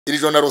iri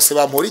joro narose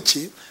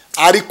Bamporiki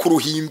ari ku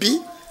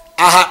ruhimbi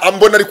aha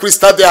mbona ari kuri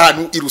stade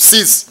y'ahantu i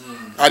Rusizi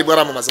ari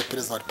baramamaza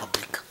perezida wa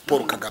Republika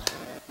Paul Kagame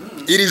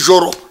iri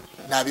joro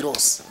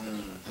nabirose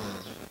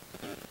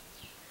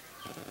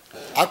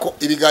ako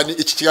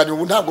iki kiganiro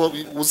ubu ntabwo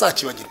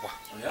uzakibagirwa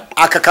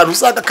aka kantu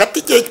uzagakata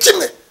igihe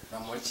kimwe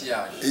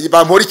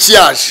Bamporiki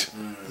yaje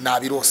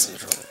nabirose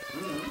ijoro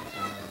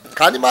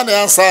kandi Imana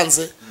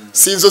yansanze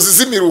si inzozi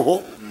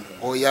z'imiruho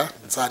oya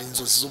nzari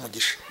inzozi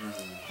z'umugisha.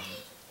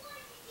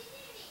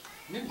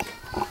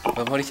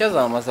 Bamporiki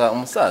azamaza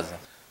umusaza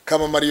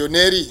kama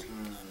Lionel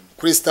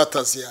kuri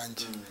status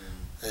yanjye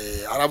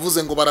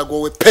aravuze ngo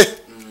baragowe pe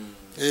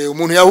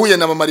umuntu yahuye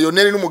na mama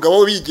Lionel n'umugabo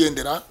we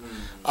bigendera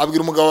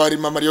abwira umugabo wa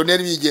mama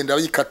Lionel bigendera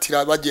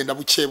bikatira bagenda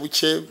buke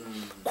buke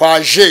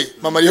kwaje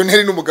mama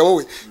Lionel n'umugabo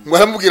we ngo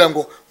aramubwira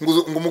ngo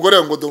umugore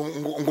we ngo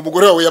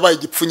umugore wawe yabaye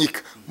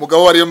igipfunyika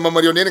umugabo wa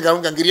mama Lionel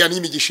ngaramubwira ngo iriya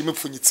n'imigisha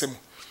imipfunyitsemo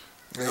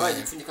yabaye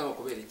igipfunyika ngo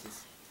kubera iki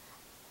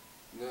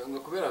ngo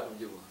kubera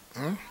kubyibuha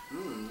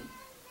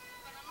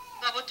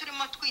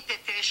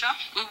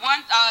we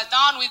went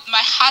down with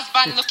my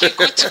husband looking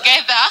good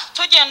together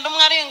and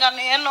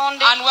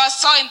we are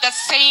so in the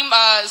same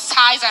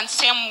size and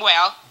same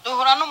well.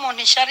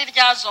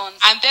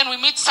 And then we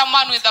meet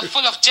someone with a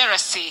full of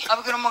jealousy.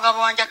 And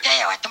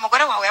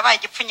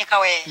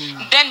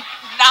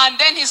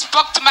then he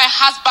spoke to my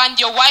husband,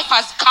 your wife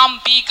has come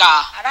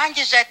bigger. And then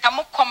he said,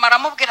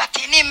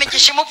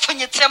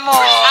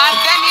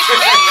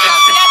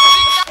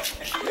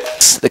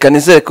 reka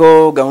nizere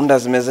ko gahunda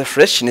zimeze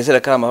fresh, nizere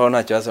ko amahoro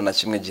nta kibazo na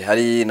kimwe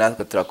gihari,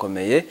 natwe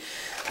turakomeye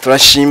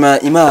turashima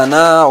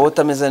Imana.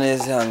 Utameze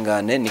neza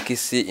ihangane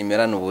nikisi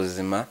imerana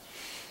ubuzima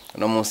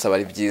no munsi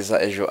abari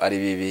byiza ejo ari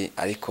bibi,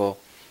 ariko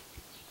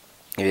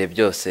ibihe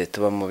byose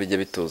tubamo bijya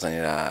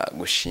bituzanira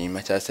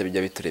gushima cyangwa se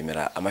bijya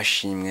bituremera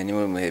amashimwe. Ni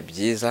mu bihe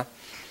byiza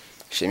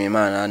shima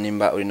Imana,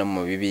 nimba uri no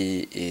mu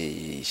bibi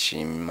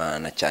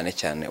shimana cyane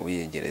cyane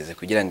uyegereze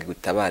kugira ngo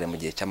igutabare mu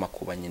gihe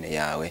cy'amakuba nyine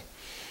yawe.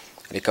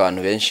 Ariko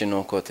abantu benshi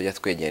nuko tujya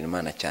twegera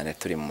Imana cyane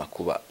turi mu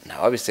makuba, nta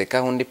wabiseka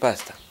hundi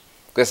pastor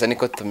twese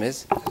niko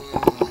tumeze.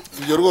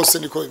 Ibyo rwose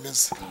niko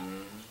bimeze.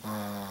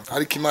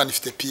 Ariko Imana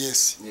ifite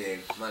PS.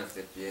 Imana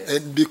ifite PS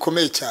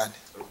bikomeye cyane.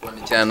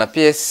 Cyane na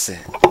PS.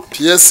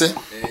 PS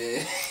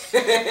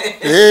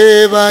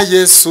Reba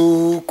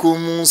Yesu ku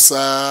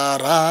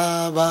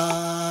musaraba,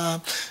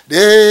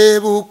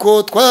 reba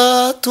uko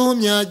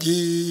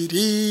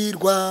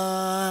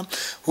twatumyagirirwa,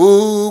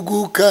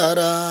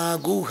 ugukara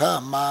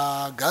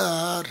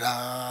guhamagara,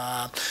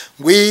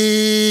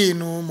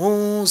 ngwino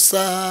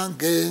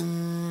umusange,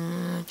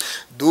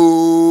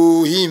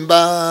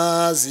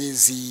 duhimbaze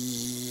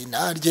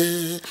izina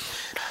rye,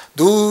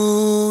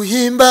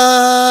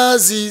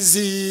 duhimbaze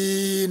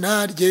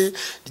izina rye,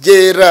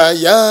 ryera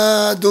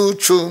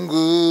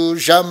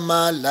yaducunguje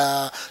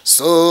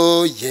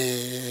amaraso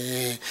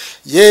ye,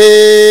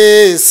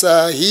 Yesu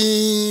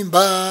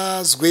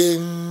ahimbazwe,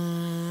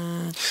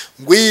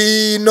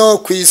 ngwino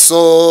ku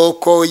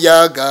isoko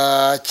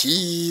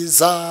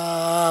y'agakiza,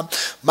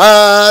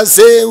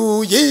 maze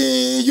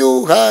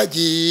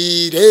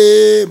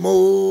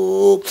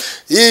uyiyuhagiremo,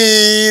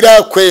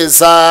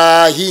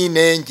 irakweza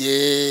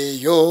inenge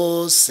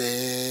yose,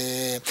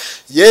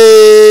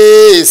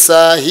 Yesu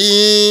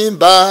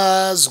ahimbazwe.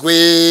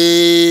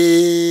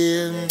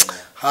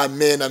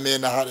 Amen,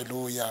 amen,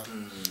 haleluya.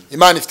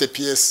 Imana ifite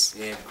PS.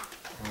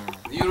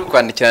 Iyo uri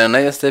kwandikirana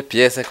nayo se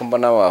PS ko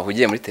mbona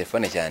wahugiye muri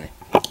telefone cyane.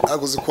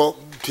 Aguze ko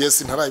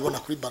PS ntarayibona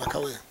kuri Baraka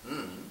we.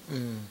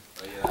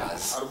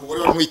 Ari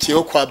umugore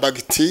wamwikiyeho kwa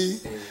Bagiti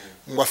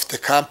ngo afite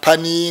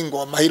company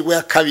ngo amahirwe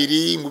ya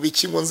kabiri ngo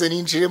biki ngo nze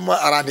ninjiremo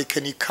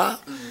arantekenika,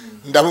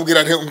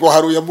 ndamubwira ngo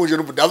haruye muje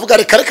n'ubu ndavuga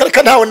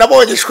reka ntawe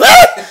nabonyeshwe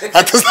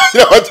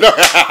atazira wagira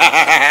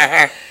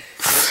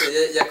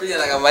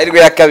yakujyanaga amahirwe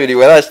ya kabiri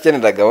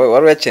warasheneraga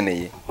wari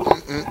uyakeneye.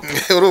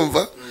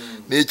 Urumva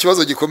ni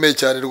ikibazo gikomeye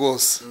cyane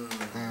rwose.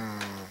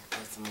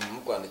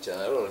 Mu Rwanda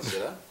cyane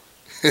arorosera.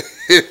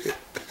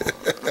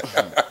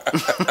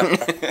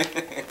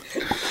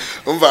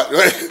 Umva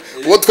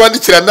uwo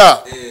twandikirana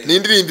ni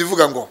indirimbo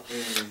ivuga ngo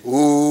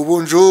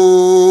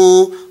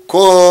ubunju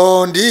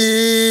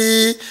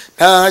kondi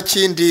nta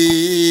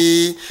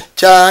kindi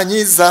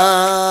cyanyiza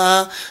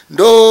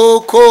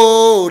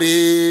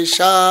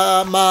ndokoresha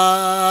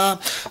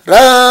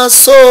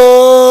amaraso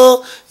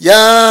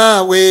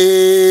yawe,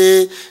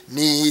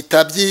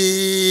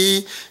 nitabye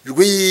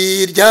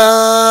ijwi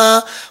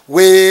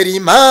ryawe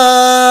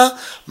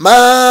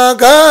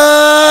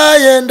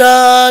rimpamagaye,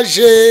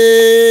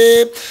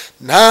 ndaje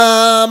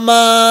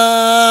ntama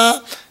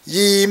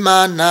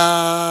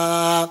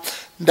y'Imana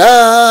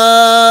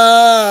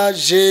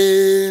ndaje.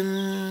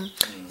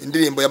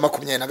 Indirimbo ya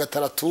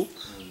 26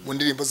 mu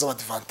ndirimbo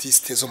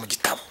z'Abadventiste zo mu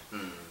gitabo.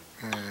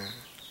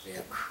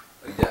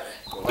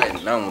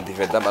 Na mu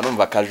diveda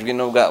barumva kajwi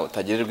nubwa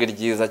utagirirwe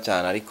ryiza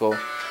cyane, ariko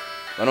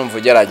barumva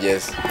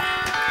ugerageza.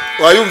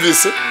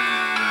 Wayumvise?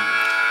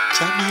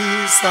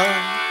 Cyamiza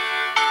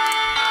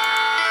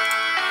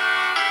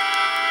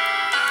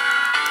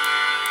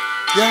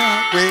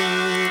yawe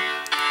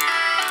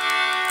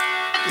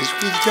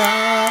ijwi rya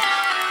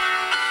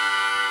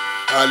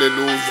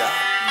haleluya.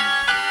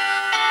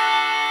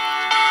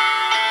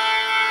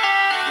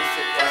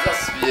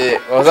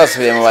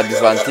 wazasubiye mu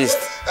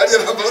badivantiste ariyo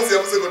ntambabazi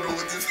yavuze ngo ni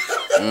umudive.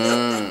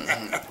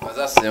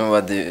 wazasubiye mu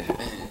badivantiste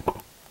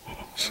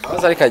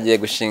abaza ariko agiye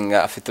gushinga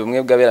afite ubumwe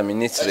bw'abera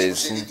ministries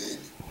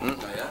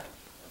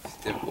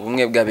afite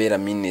ubumwe bw'abera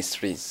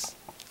ministries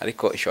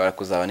ariko ishobora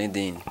kuzaba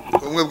n'idini.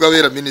 Ubumwe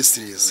bw'abera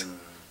ministries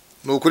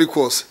ni ukuri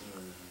kose.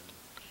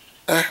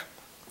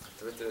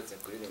 tubeteretse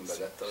kuririmba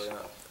gatoya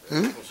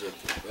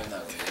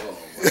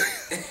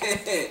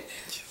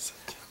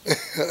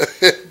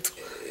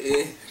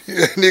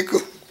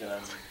niko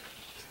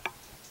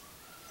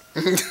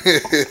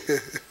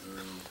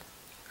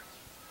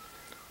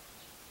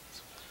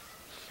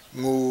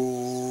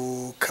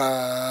Mwuka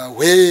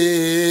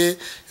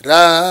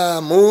wera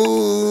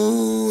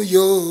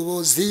muyobozi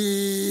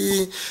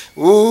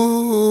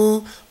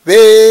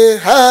ube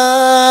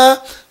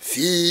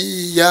hafi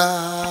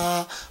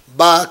y'abakristo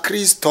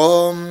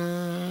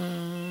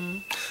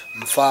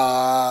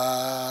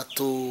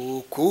mfata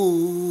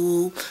ukuboko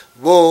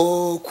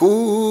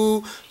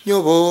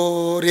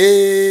unyobore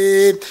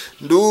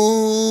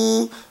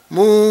ndumugenzi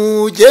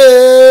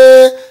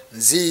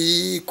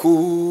ku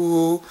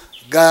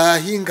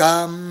gahinga.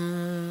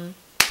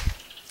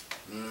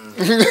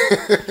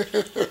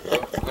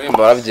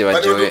 kurimba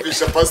warabyibagiwe.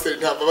 Pastor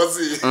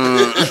Ntambabazi.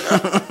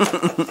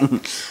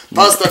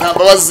 Pastor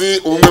Ntambabazi,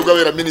 ubumwe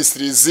bw'abera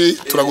ministries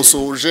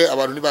turagusuhuje.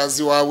 Abantu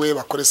nibazi wawe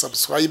bakore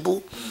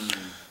subscribe,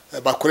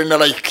 bakore na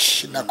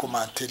like na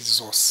commentaire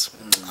zose.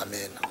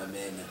 Amen.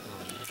 Amen.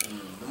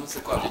 Umunsi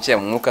kwabyukiye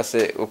mu mwuka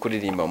se wo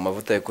kuririmba mu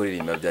mavuta yo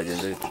kuririmba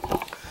byagenze bite?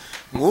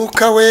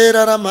 Mwuka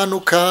wera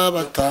aramanuka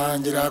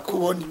batangira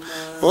kubona.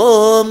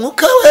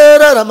 Mwuka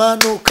wera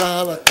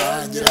aramanuka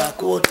batangira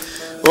kubona.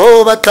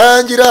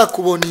 Batangira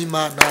kubona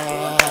Imana.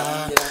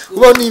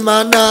 Kubona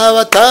Imana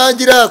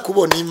batangira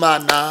kubona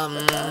Imana.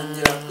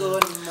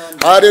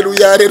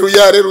 Haleluya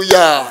haleluya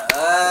haleluya.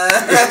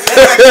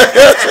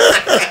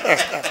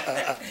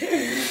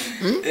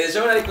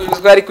 Ejo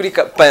bari kuri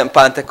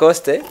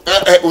Pentecoste.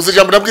 Uzi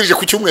jambo nabwirije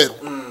ku cyumweru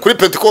kuri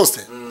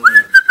Pentecoste.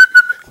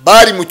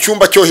 Bari mu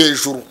cyumba cyo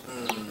hejuru.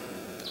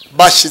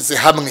 Bashize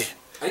hamwe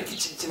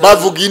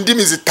bavuga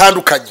indimi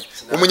zitandukanye.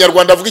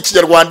 Umunyarwanda avuga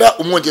ikinyarwanda,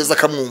 umwongereza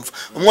akamwumva.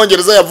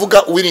 Umwongereza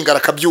yavuga, uwiringara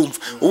akabyumva.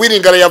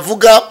 Uwiringara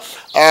yavuga,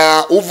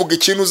 uvuga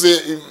ikintu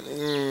ze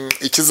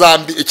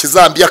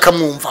ikizambi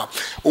akamwumva.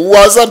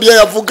 Uwa Zambia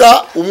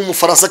yavuga,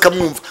 umufaransa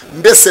akamwumva.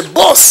 Mbese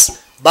bose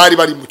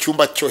bari mu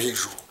cyumba cyo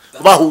hejuru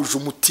bahuje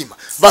umutima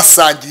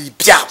basangira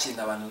ibya.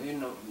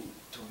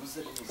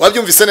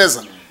 Wabyumvise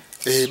neza?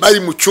 Bari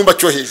mu cyumba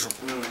cyo hejuru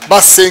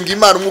basenga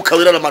Imana, umwuka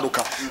wera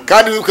aramanuka.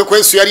 Kandi wibuke ko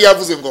Yesu yari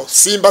yavuze ngo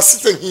simba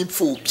size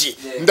nk'imfubyi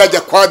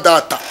ndajya kwa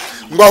data,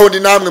 ngo aho ndi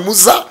namwe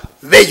muza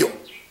beyo.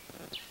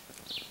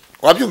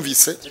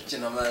 Wabyumvise?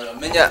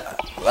 Menya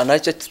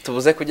anacyo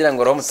tubuze kugira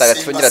ngo roho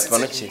mutagatifu ngira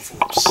tumanukire.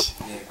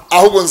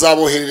 Ahubwo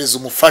nzaboherereza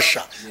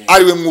umufasha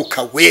ari we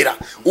mwuka wera,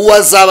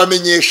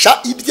 uwazabamenyesha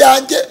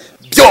ibyanjye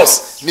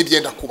byose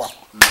nibyenda kubaho.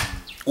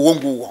 Uwo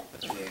nguwo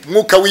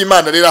mwuka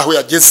w'Imana rero aho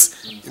yageze,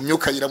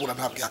 imyuka yirabura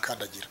ntabwo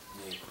yakandagira.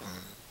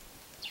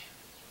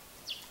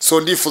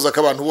 So ndifuza ko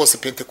abantu bose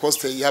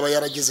Pentecoste yaba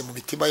yarageze mu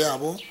mitima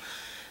yabo,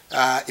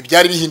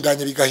 ibyari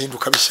bihindanye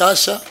bigahinduka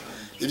bishyashya,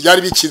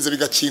 ibyari bikinze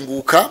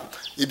bigakinguka,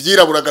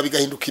 ibyiraburaga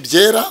bigahinduka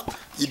ibyera,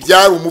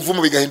 ibyari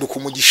umuvumo bigahinduka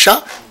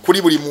umugisha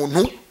kuri buri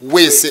muntu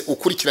wese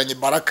ukurikiranye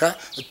Baraka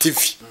TV.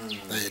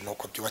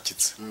 Nuko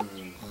byubakitse.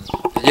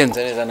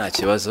 Yagenze neza nta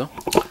kibazo.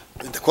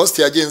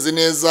 Pentecoste yagenze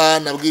neza.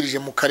 Nabwirije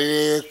mu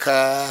karere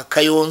ka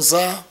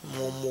Kayonza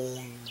mu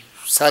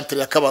centre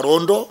ya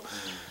Kabarondo.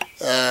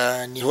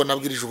 Niho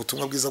nabwirije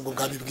ubutumwa bwiza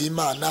bw'ubwami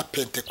bw'Imana.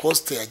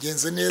 Pentecoste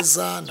yagenze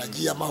neza,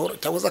 nagiye amahoro.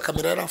 Cyangwa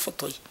kamera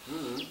yaramfotoye.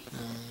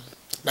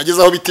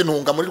 Nageze aho bita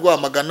Intunga muri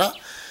Rwamagana,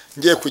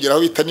 ngiye kugera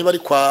aho bita niba ari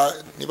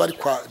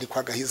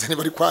kwa Gahiza,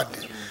 niba ari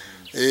kwande.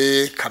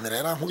 Kamera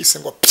yarankubise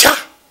ngo pya.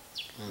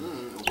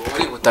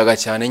 Uri gutaga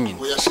cyane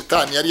nyine. Oya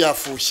shitani yari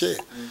yafushye.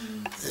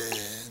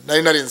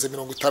 Nari narenze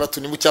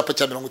 60, ni mu cyapa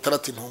cya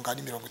 60 Intunga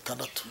ni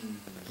 60.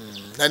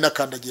 Nari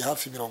nakandagiye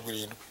hafi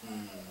 70.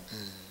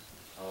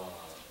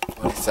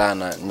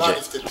 Sana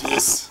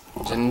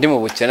nje ndi mu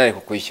bukene ariko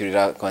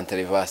kwishyurira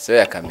konterivasiyo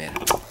ya kamera.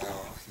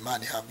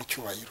 Imana ihabwa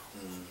icyubahiro.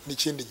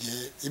 N'ikindi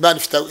gihe Imana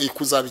ifite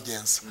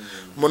ikuzabigenza.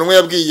 Umuntu umwe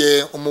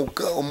yabwiye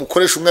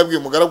umukoresha umwe yabwiye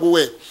umugaragu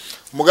we,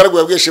 umugaragu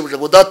yabwiye shebuja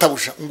ngo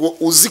databuja ngo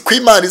uzi ko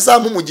Imana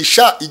izampa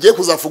umugisha igiye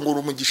kuzafungura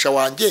umugisha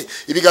wanjye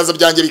ibiganza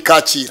byanjye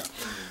bikakira,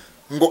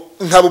 ngo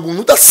nkaba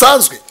umuntu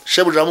udasanzwe.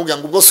 Shebuja aramubwira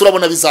ngo ubwo se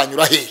urabona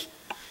bizanyura he?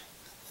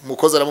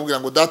 Umukozi aramubwira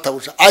ngo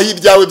databuja aho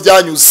ibyawe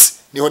byanyuze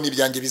niho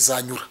nibyanjye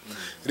bizanyura.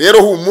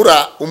 Rero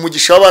humura,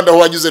 umugisha w'abandi aho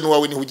wanyuze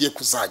n'uwawe niho ugiye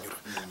kuzanyura.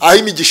 Aho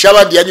imigisha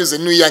y'abandi yanyuze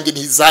n'uyanjye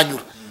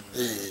ntizanyura.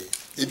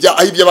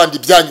 Aho iby'abandi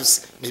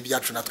byanyuze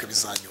n'ibyacu natwe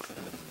bizanyura.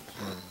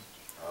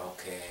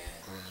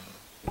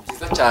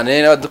 Byiza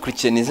cyane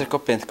n'abadukurikiye nizere ko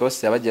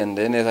Pentecoste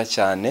yabagendeye neza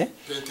cyane.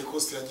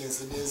 Pentecoste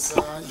yagenze neza,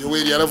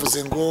 Yoweri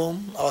yaravuze ngo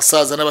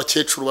abasaza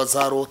n'abakecuru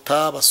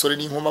bazarota, abasore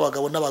n'inkumi,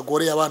 abagabo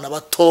n'abagore, abana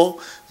bato,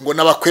 ngo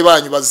n'abakwe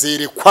banyu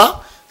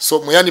bazerekwa. So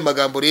mu yandi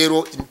magambo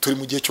rero turi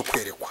mu gihe cyo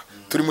kwerekwa,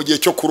 turi mu gihe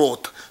cyo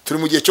kurota, turi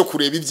mu gihe cyo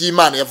kureba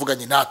iby'Imana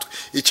yavuganye natwe.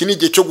 Iki ni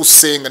igihe cyo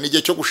gusenga, ni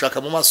igihe cyo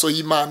gushaka mu maso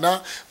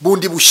y'Imana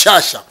bundi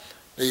bushyashya.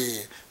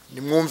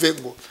 Nimwumve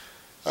ngo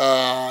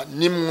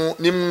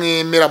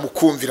nimwemera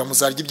mukumvira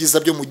muzarya ibyiza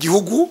byo mu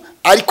gihugu,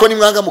 ariko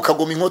nimwanga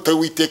mukagoma inkota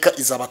y'Uwiteka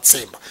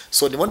izabatsemba.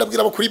 So ndimo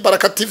ndabwira abo kuri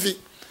Baraka TV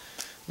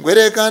ngo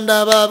erega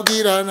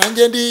ndababwira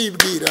nanjye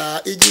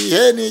ndibwira,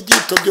 igihe ni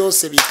gito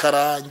byose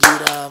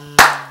bikarangira.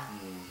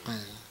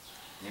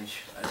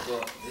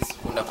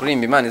 Ukunda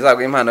kurimba Imana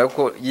izaguha impano yo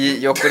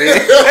kuri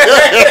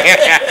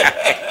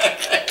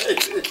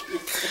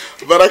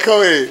Baraka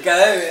we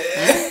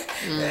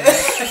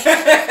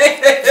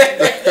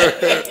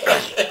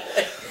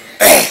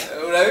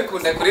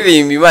urabikunda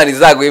kuririmba Imana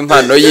izaguha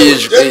impano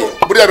y'ijwi.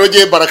 Buriya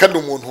rogeye Baraka ndi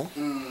umuntu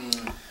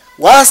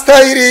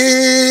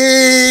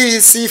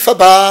wastahili sifa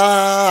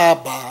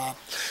Baba,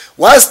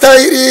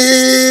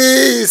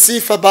 wastahili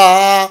sifa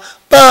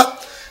Baba,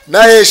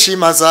 na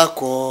heshima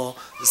zako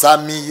za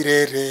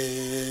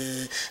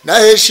milele, na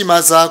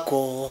heshima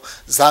zako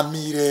za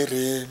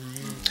milele.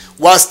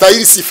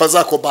 Wastahili sifa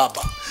zako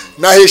Baba,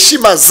 na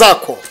heshima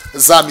zako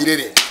za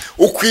milele.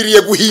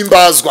 Ukwiriye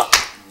guhimbazwa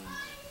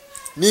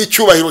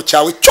n'icyubahiro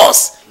cyawe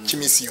cyose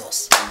cy'iminsi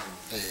yose.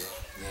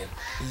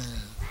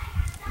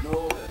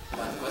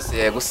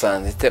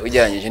 Yagusanze ite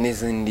ugereranyije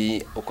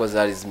n'izindi uko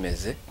zari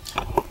zimeze?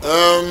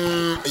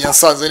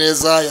 Yasanze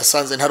neza,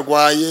 yasanze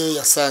ntarwaye,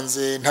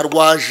 yasanze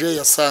ntarwaje,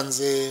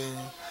 yasanze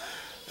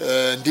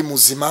ndi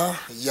muzima,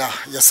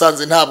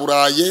 yasanze nta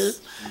buraye,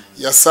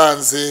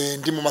 yasanze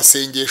ndi mu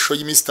masengesho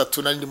y'iminsi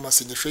 3, nari ndi mu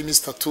masengesho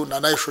y'iminsi 3,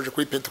 nanayeshoje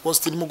kuri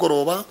Pentecost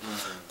nimugoroba.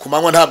 Ku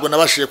manywa ntabwo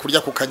nabashije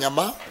kurya ku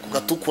kanyama, ku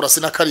gatukura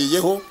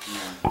sinakariyeho.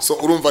 So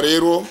urumva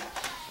rero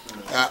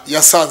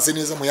yasanze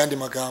neza. Mu yandi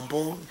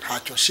magambo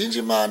ntacyo nshinja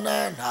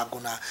Imana,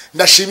 ntabwo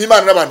ndashima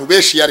Imana n'abantu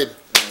benshi yaremye.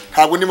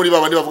 Ntabwo ni muri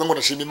babandi bavuga ngo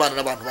ndashima Imana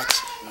n'abantu bake,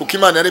 kuko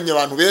Imana yaremye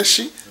abantu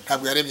benshi,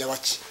 ntabwo yaremye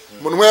bake.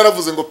 Umuntu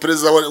yaravuze ngo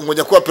perezida ngo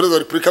njya kuba perezida wa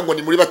Repubulika ngo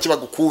ni muri bake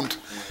bagukunda.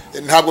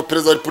 Ntabwo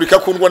perezida wa Repubulika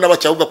akundwa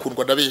n'abake, ahubwo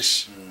akundwa na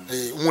benshi.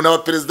 Umuntu aba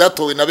perezida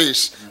yatowe na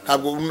benshi,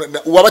 ntabwo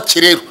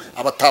uwabake rero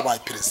abatabaye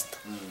perezida.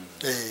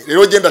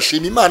 Rero genda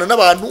ndashima Imana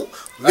n'abantu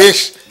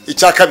benshi.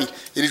 Icya kabiri,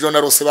 iri joro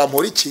narose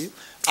Bamporiki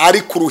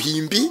ari ku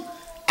ruhimbi,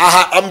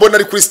 aha mbona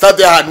ari kuri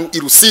stade y'ahantu i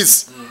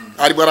Rusizi,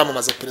 ari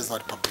baramamaza perezida wa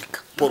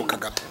Repubulika Paul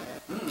Kagame.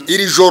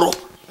 Iri joro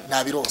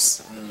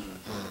nabirose.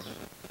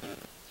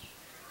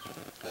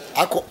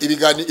 Ako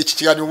iki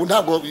kiganiro ubu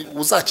ntabwo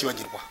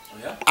uzakibagirwa.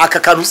 Aka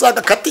kantu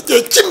uzagakata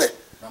igihe kimwe.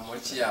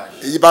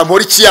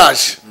 Bamporiki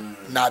yaje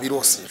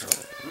nabirose ijoro.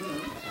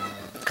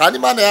 Kandi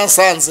Imana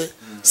yansanze,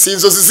 si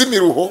inzozi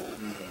z'imiruho,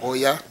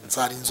 oya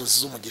nzari inzozi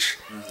z'umugisha.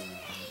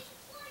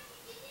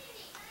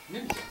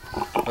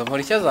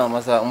 Bamporiki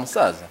azamaza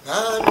umusaza.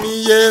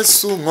 Nami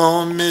Yesu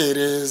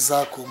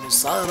nkomereza ku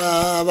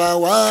musaraba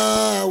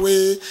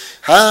wawe,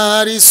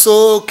 hari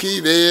isoko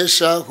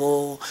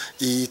ibeshaho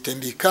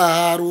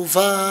itembika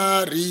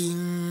Ruvari.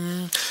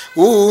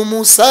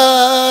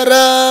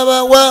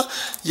 Umusaraba wa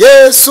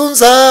Yesu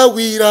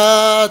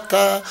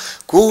nzawirata,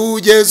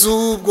 kugeza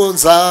ubwo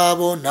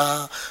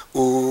nzabona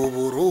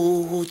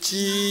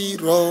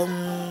uburuhukiro.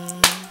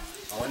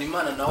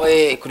 Imana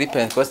nawe kuri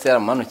Pentecost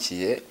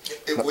yaramanukiye.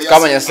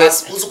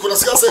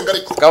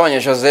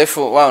 Kabanye Joseph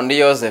wa undi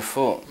Joseph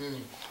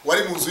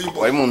wari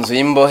mu nzu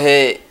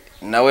y'imbohe,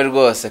 nawe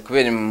rwose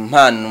kubera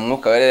impano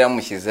umwuka wari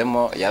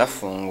yamushyizemo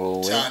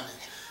yarafunguwe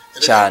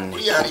cyane.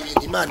 Hari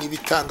ibintu Imana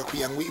ibitanga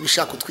kugira ngo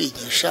ibishaka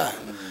kutwigisha,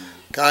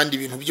 kandi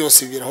ibintu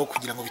byose biberaho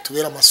kugira ngo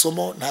bitubere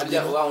amasomo.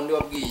 Ntabwo wa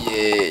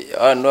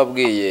undi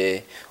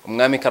wabwiye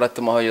umwami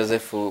karatumaho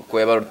Joseph ko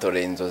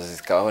yabarutoreye inzozi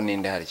zikabaho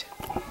ninde harya.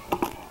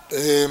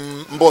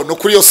 No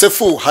kuri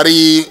Yosefu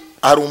hari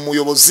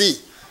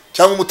umuyobozi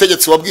cyangwa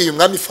umutegetsi wabwiye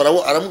umwami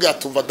Farawo, aramubwira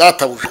atumva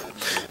databuja,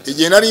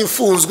 igihe nari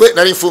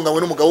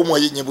mfunganywe n'umugabo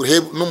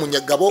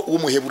n'umunyagabo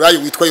w'umuheburayo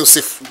witwa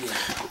Yosefu,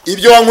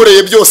 ibyo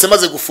wankoreye byose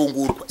maze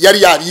gufungurwa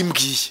yari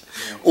yabimbwiye.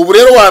 Ubu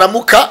rero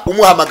waramuka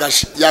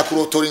umuhamagaje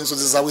yakurotora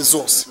inzozi zawe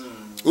zose.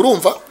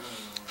 Urumva?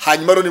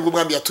 Hanyuma rero nibwo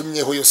umwami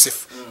yatumyeho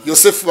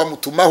Yosefu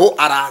bamutumaho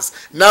araza.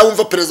 Nawe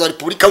umva perezida wa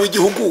Repubulika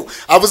w'igihugu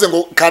avuze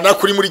ngo kana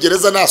kuri muri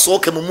gereza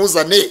nasohoke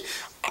mumuzane,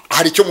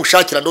 hari icyo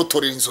mushakira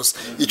ndotorera inzozi.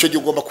 Icyo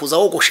gihe ugomba kuza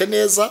wogoshe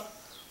neza,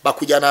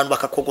 bakujyana ahantu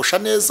bakakogosha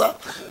neza,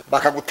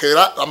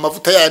 bakagutera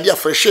amavuta yandi ya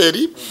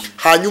fresheri,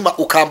 hanyuma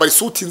ukambara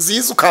isuti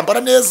nziza,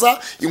 ukambara neza,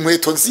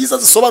 inkweto nziza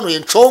zisobanuye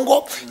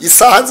ncongo,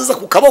 isaha nziza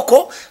ku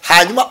kaboko,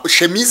 hanyuma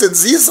chemise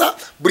nziza,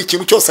 buri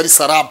kintu cyose ari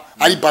salama,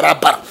 ari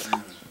barabara,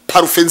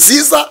 parufe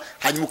nziza,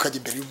 hanyuma ukajya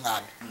imbere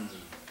y'umwami.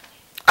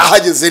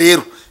 Ahageze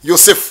rero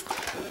Yosefu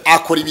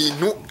akora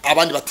ibintu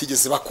abandi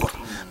batigeze bakora,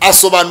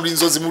 asobanura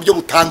inzozi mu buryo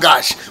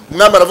butangaje.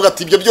 Umwami aravuga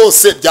ati ibyo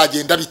byose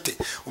byagenda bite?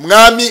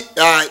 Umwami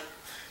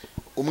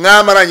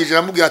arangije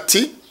aramubwira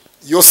ati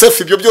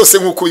Yosefu, ibyo byose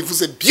nk'uko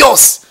bivuze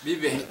byose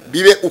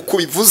bibe uko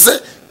bivuze,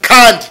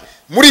 kandi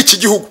muri iki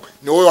gihugu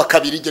ni wowe wa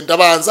kabiri genda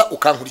ndabanza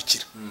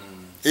ukankurikira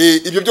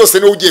ibyo byose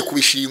niwe ugiye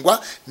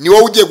kubishingwa ni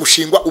wowe ugiye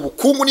gushingwa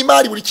ubukungu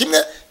n'imari buri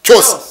kimwe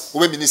cyose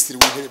ube minisitiri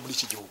w'intebe muri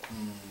iki gihugu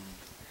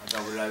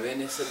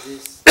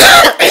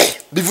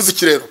bivuze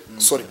iki rero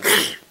sorry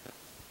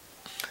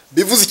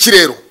bivuze iki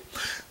rero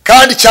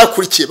kandi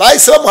cyakurikiye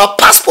bahise bamuha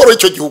pasiporo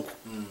y'icyo gihugu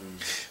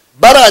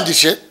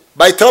barangije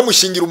bahita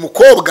bamushingira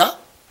umukobwa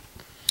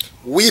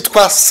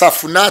witwa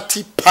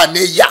Safunati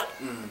Paneya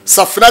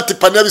Safunati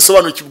Paneya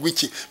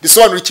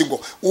bisobanura iki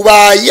ngo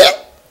ubaye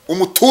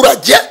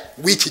umuturage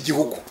w'iki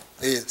gihugu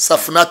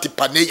Safunati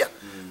Paneya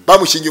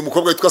bamushingiye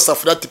umukobwa witwa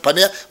Safunati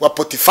Paneya wa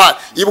Potifari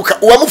ibuka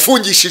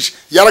uwamufungishije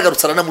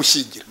yaragarutse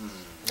aranamushingira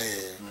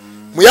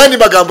mu yandi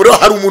magambo rero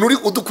hari umuntu uri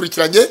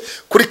udukurikiranye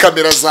kuri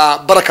kamera za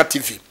Baraka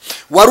TV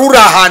waruri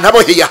ahantu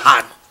aboheye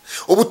ahantu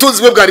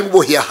ubutunzi bwe bwari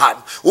buboheye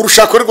ahantu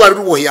urushako rwari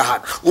ruboheye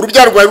ahantu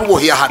urubyaro rwari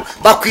ruboheye ahantu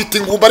bakwita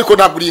ingumba ariko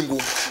ntabwo uri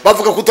ingumba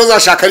bavuga ko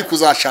utazashaka ari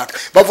kuzashaka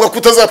bavuga ko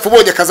utazapfa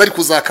ubonye akazi ari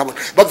kuzakabona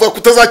bavuga ko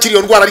utazakira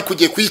iyo ndwara ariko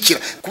ugiye kuyikira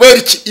kubera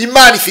iki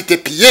Imana ifite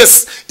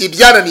piyesi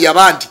ibyananiye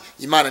abandi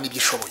Imana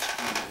n'ibyishoboye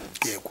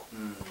yego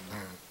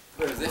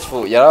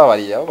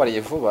yarababariye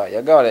vuba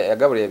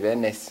yagaburiye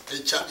bene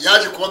se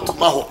yaje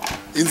kubatumaho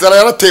inzara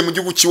yarateye mu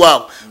gihugu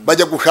cy'iwabo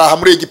bajya guhaha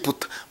muri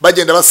Egiputa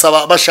bagenda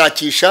basaba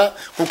bashakisha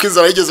kuko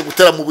inzara yigeze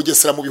gutera mu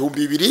Bugesera mu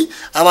 2000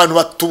 abantu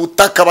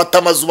batubutaka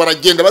batamazu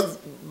baragenda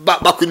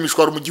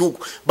bakwinimishwa mu gihugu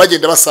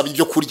bagenda basaba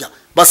ibyo kurya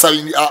basaba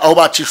aho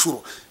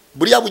bacishuro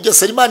buriya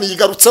Bugesera Imana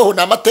yigarutseho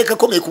na amateka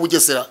akomeye ku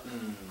Bugesera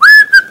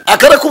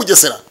akara ku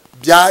Bugesera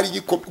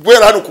byari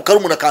kubera hano ku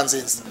Karumuna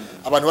Kanzenze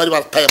abantu bari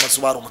barataye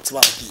amazu baromotse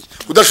bagiye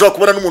udashobora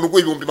kubona n'umuntu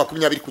uguye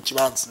 2020 ku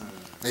kibanza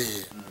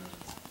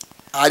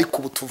ariko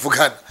ubu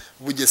tuvugana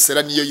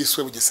Bugesera niyo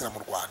yiswe Bugesera mu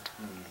Rwanda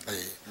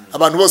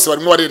abantu bose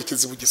barimo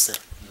barerekeza Bugesera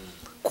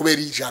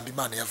kubera ijambo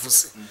Imana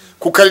yavuze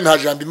kuko ari nta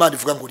jambo Imana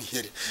ivuga ngo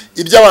rihere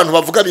ibyo abantu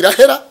bavuga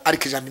birahera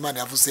ariko ijambo Imana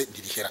yavuze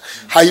ntirihera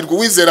hahirwa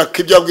wizera ko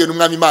ibyo yabwiye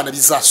n'umwami Imana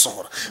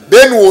bizasohora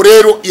bene uwo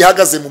rero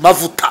ihagaze mu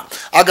mavuta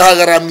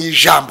agahagarara mu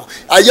ijambo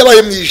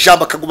ayabaye mu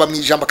ijambo akaguma mu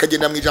ijambo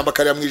akagenda mu ijambo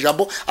akarira mu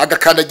ijambo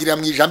agakandagirira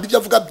mu ijambo ibyo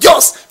avuga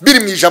byose biri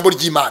mu ijambo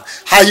ry'Imana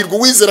hahirwa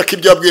wizera ko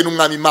ibyo yabwiye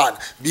n'umwami Imana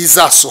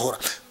bizasohora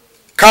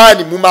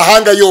kandi mu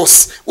mahanga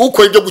yose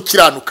ukora ibyo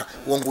gukiranuka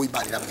uwo ngo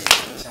Imana iramwemera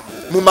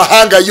mu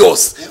mahanga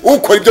yose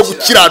ukora ibyo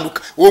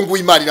gukiranuka uwo ngo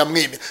Imana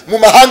iramwemera mu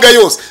mahanga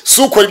yose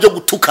sukora ibyo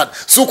gutukana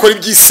sukora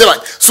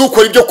iby'isebanya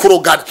sukora ibyo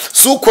kurogana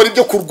sukora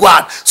ibyo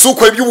kurwana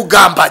sukora ibyo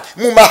ubugambanyi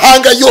mu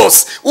mahanga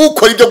yose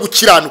ukora ibyo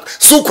gukiranuka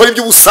sukora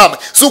ibyo ubusama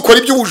sukora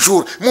ibyo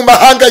ubujura mu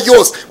mahanga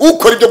yose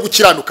ukora ibyo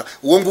gukiranuka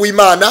uwo ngo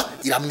Imana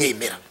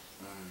iramwemera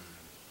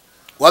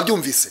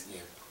wabyumvise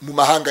mu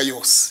mahanga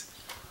yose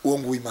uwo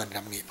ngo Imana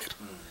iramwemera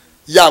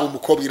yaba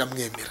umukobwa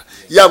iramwemera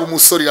yaba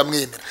umusore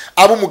iramwemera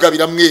abo umugabo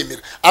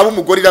iramwemera abo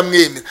umugore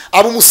iramwemera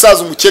abo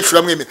umusaza umukecuru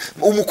iramwemera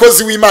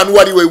umukozi w'Imana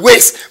uwo ari we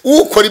wese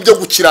ukora ibyo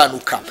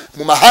gukiranuka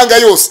mu mahanga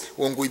yose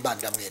uwo ngo Imana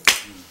iramwemera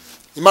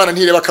Imana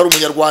ntireba ko ari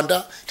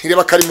umunyarwanda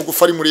ntireba ko ari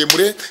mugufi ari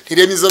muremure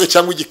ntireba inzobe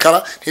cyangwa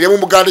igikara ntireba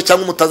umugande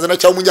cyangwa umutanzania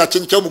cyangwa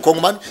umunyakenya cyangwa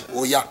umukongomani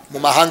oya mu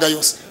mahanga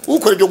yose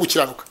ukora ibyo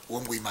gukiranuka uwo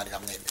ngo Imana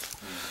iramwemera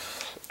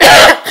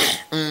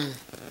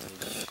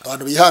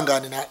abantu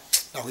bihangane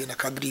nahuye na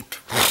kadripe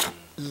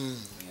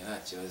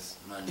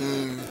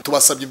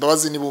tubasabye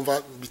imbabazi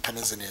nibumva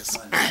bitameze neza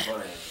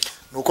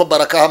nuko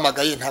Baraka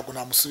ahamagaye ntabwo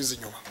namusubiza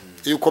inyuma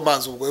yuko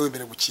manzi ubwo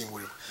wemere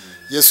gukingurirwa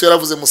Yesu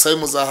yaravuze musabe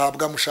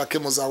muzahabwa mushake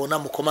muzabona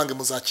mukomange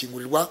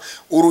muzakingurirwa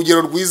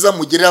urugero rwiza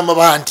mugereramo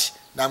abandi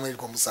namwe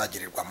rwo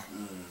muzagererwamo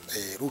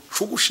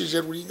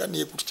rucugushije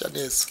ruringaniye gutya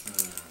neza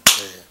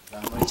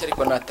muri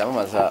ariko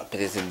natamamaza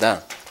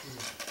perezida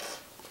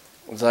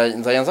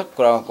nzayanza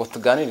kukora ngo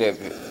tuganire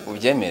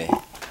ubyemere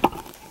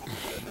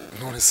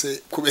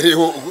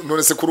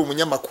none se kuri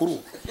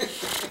umunyamakuru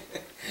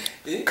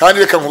kandi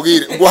reka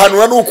nkubwire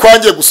guhanura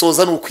n'ukwangiye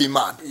gusoza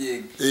n'ukw'Imana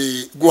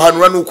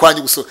guhanura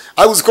n'ukwangiye gusoza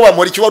ari uzi ko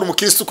bamora icyo wari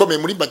umukristo ukomeye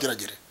muri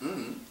Mageragere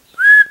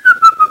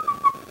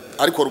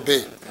ariko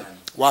rube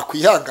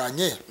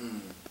wakwihanganye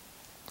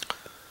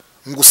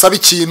ngusaba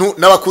ikintu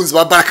n'abakunzi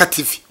ba Baraka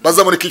TV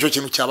bazamurika icyo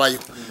kintu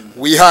cyabayeho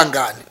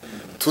wihangane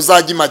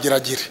tuzajya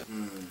Mageragere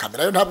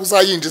kamera yo ntabwo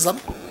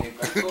uzayinjizamo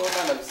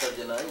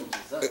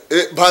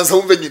banza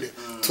wumve nyine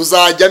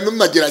tuzajya mu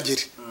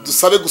Mageragere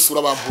dusabe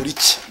gusura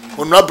Bamporiki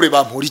honorable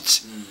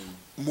Bamporiki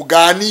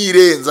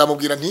muganire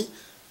nzamubwira nti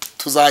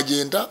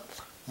tuzagenda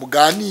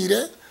muganire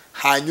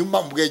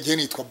hanyuma mbwege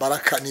nitwa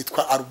Baraka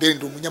nitwa Albert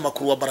ndi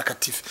umunyamakuru wa Baraka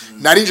TV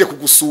narinje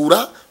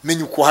kugusura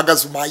menye uko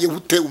uhagaze umaye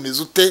ute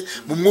umeze ute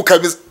mu mwuka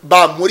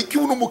Bamporiki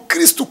ubu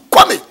n'umukristo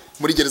ukomeye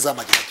muri gereza ya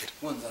Mageragere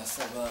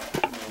nzasaba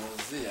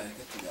muze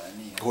ariko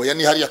tuganire hoya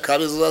ni hari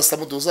akabezo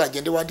uzasaba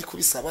duzagende wandi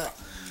kubisaba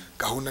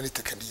gahunda ni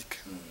tekinike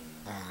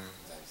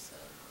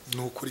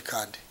nukuri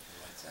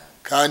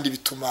kandi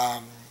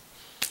bituma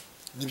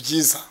ni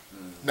byiza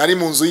nari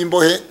mu nzu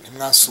y'imbohe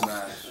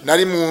ntimwasura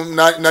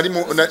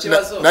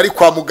nari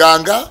kwa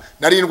muganga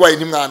nari indwaye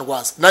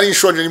ntimwandwaza nari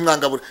inshonje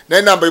ntimwangabura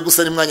nari nambaye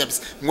ubusa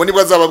ntimwanyabiza ngo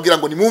nibwo azababwira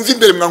ngo nimwumve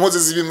imbere mwankoze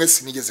zibimwe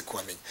sinigeze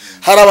kubamenya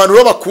hari abantu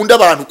rero bakunda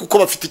abantu kuko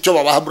bafite icyo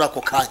babaha muri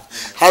ako kanya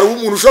hari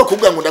umuntu ushobora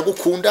kuvuga ngo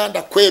ndagukunda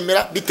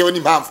ndakwemera bitewe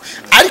n'impamvu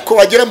ariko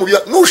bagera mu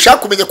bibazo nushaka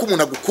kumenya ko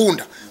umuntu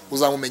agukunda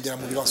uzamumenyera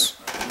mu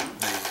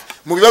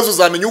bibazo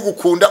uzamenya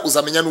ugukunda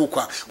uzamenya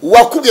n'ukwa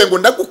uwakubwiye ngo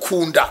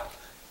ndagukunda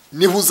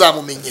niho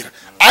uzamumenyera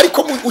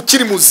ariko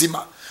ukiri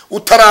muzima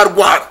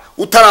utararwara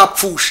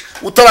utarapfusha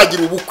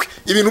utaragira ubukwe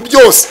ibintu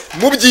byose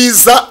mu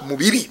byiza mu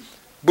bibi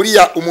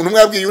buriya umuntu umwe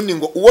yabwiye undi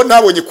ngo uwo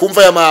ntabonye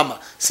kumva ya mama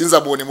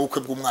sinzabone mu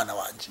bukwe bw'umwana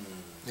wanjye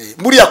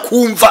buriya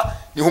kumva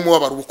niho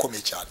umubabaro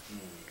ubukomeye cyane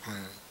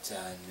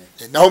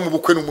naho mu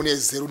bukwe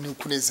n'umunezero ni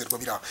kunezerwa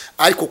biraho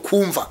ariko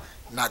kumva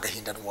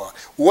nagahinda n'uwa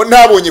uwo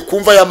ntabonye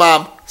kumva ya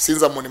mama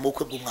sinzabone mu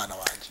bukwe bw'umwana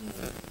wanjye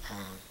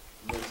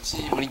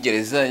muri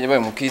gereza yabaye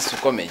umukisi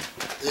ukomeye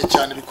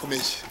cyane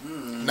bikomeye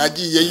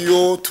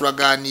nagiyeyo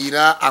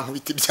turaganira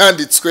ankubita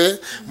ibyanditswe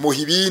muha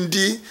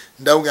ibindi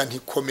ndavuga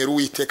ntikomera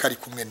uwiteka ari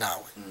kumwe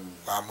nawe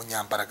wa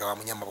munyambaraga wa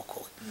munyamaboko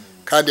we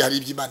kandi hari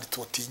iby'Imana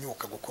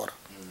itotinyuka gukora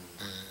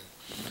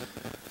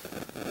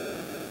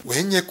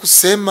wenye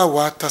kusema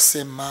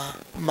watasema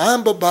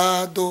mambo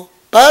bado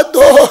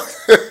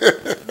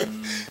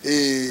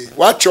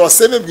wache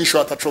waseme bwisho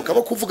watacoka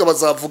bo kuvuga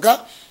bazavuga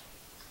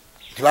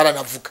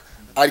ntibaranavuga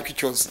ariko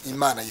icyozi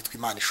Imana yitwa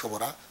Imana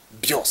ishobora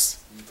byose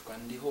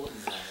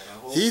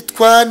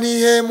yitwa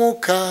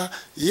nihemuka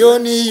iyo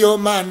niyo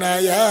mana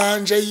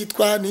yanje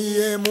yitwa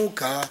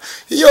nihemuka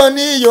iyo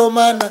niyo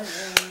mana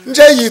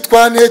nje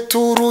yitwa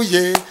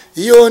neturuye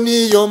iyo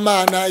niyo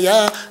mana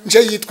yanje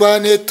yitwa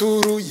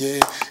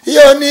neturuye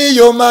iyo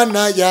niyo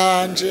mana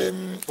yanje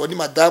oni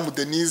Madame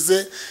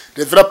Denise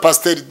Revera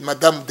Pasteur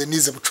Madame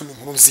Denise Bucumi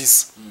Inkuru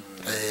nziza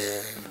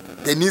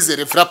Denise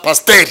Revera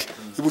Pasteur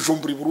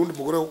ibujumbura Burundi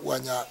mugore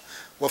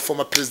wa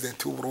former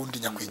president w'u Burundi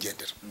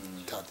nyakwigendera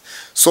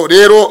so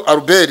rero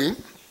Albert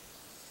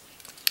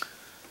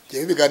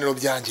yewe ibiganiro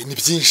byanjye ni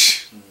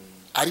byinshi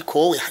ariko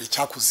wowe hari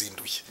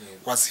cyakuzinduye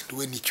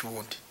wazinduwe n'icyo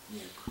ubundi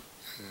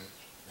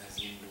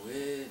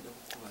nazinduwe no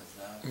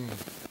kubaza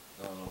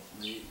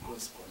muri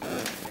gospel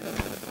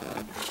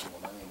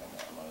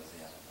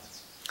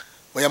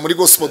oya muri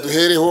gospel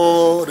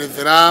duhereho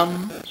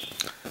Reverend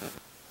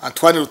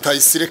Antoine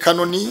Rutayisire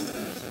Kanoni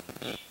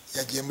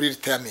yagiye muri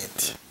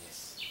retirement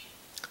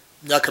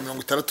myaka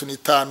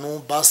 65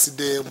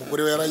 birthday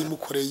umugore we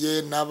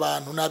yarayimukoreye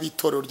n'abantu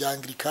n'abitorero rya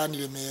Anglikani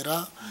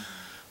Remera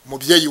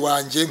umubyeyi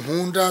wanje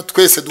nkunda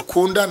twese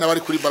dukunda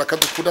n'abari kuri Baraka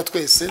dukunda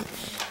twese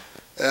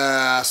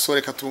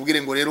soreka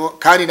tumubwire ngo rero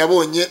kandi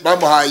nabonye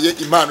bamuhaye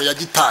impano ya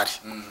gitari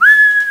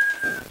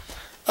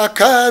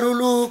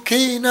akarulu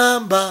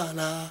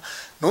kinambala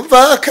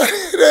numva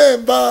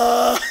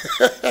karemba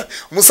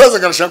umusaza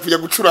garashaka kujya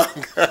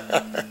gucuranga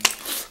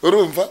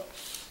urumva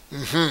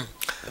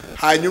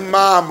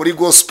hanyuma muri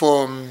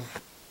gospel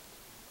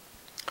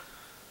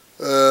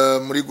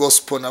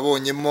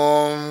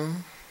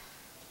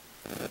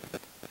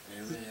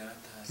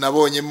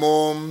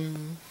nabonyemo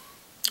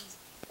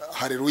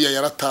haleluya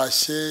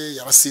yaratashye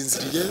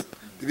yarasinziriye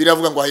Bibiliya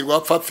avuga ngo hahirwa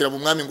abapfapfira mu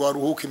mwami ngo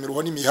waruhuke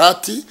imiruho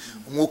n'imihati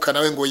umwuka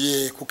nawe ngo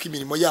ye kuko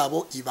imirimo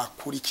yabo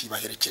ibakurikiye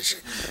baherekeje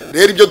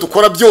rero ibyo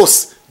dukora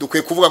byose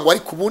dukwiye kuvuga ngo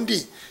ariko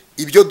ubundi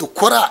ibyo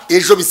dukora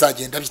ejo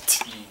bizagenda biti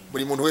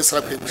buri muntu wese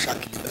arakwiye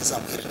gushaka ibintu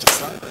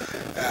bizamuherekeza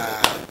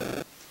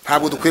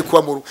ntabwo dukwiye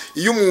kuba mu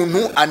iyo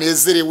umuntu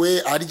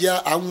anezerewe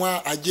arya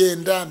anywa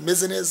agenda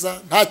meze neza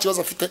nta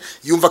kibazo afite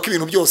yumva ko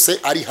ibintu byose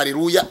ari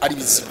haleluya ari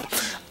bizima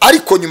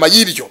ariko nyuma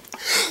y'iryo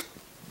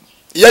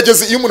iyo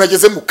umuntu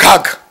ageze mu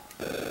kaga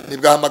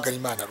nibwo ahamagara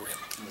Imana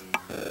rurema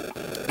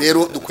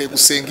rero dukwiye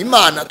gusenga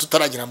Imana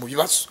tutaragira mu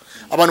bibazo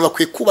abantu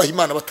bakwiye kubaha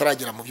Imana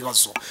bataragira mu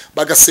bibazo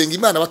bagasenga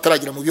Imana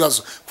bataragira mu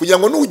bibazo kugira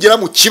ngo nugera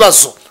mu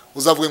kibazo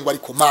uzavuge ngo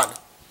ariko Mana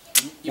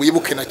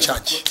wibuke na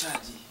cyagi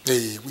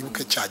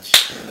wibuke cyagi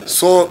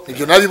so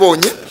ibyo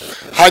nabibonye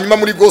hanyuma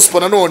muri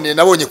gospel nanone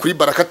nabonye kuri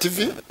Baraka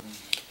TV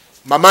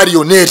Mama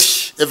Lionel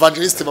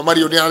evangeliste Mama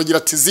Lionel aragira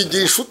ati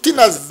zigira inshuti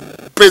na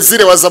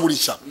prezire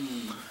wazaburisha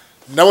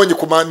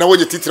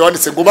nabonye titre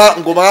wanditse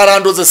ngo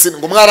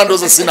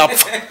mwarandoze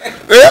sinapfa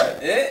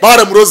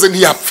baramuroze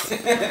ntiyapfa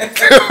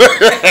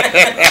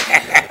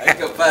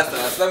ariko pastor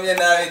wasamye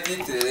nawe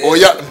titre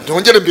oya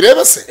ndongere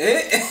mbireba se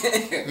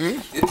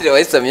titre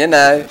wasamye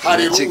nawe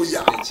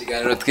haleluya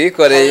ikiganiro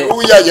twikoreye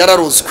haleluya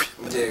yararozwe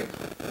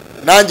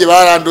nanjye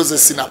barandoze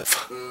sinapfa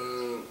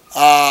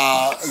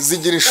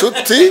zigira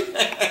inshuti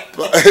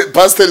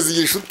pastor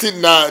zigira inshuti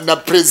na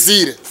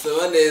prezire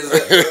soba neza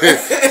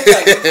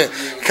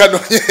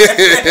kanonye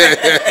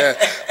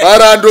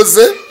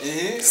barandoze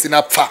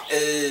sinapfa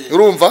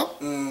urumva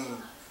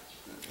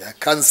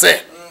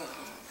yakanze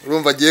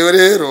urumva jewe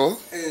rero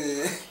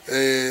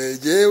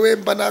jewe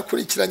mba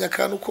nakurikiranya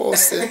akantu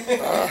kose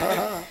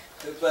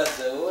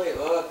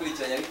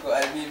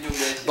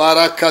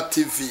Baraka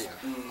TV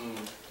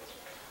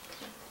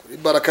kuri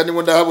Baraka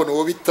nibo ndahabona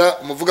uwo bita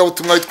umuvuga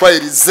butumwa witwa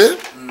Elize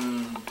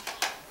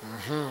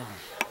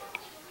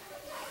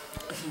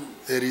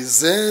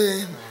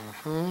Elize.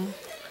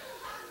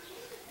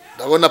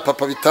 Ndabona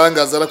papa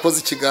bitangaza arakoze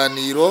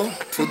ikiganiro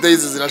 2 days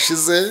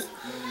zirashize.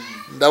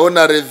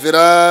 Ndabona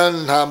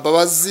Reverend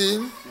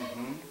Ntambabazi.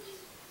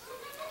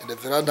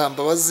 Reverend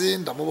Ntambabazi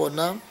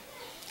ndamubona.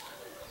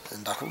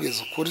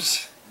 Ndakubwiza ukuri.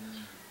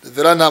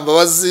 Reverend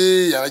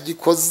Ntambabazi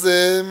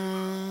yaragikoze.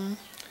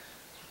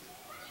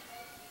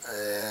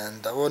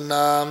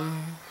 Ndabona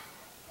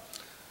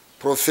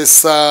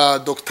Professor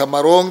Dr.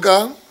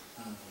 Maronga.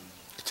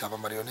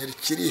 Icyaba Lionel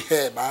kiri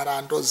he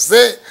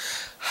barandoze.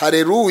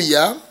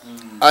 Haleluya.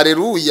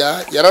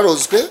 Haleluya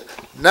yararozwe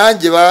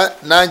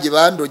nanjye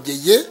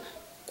bandogeye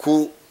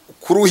ku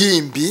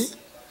ruhimbi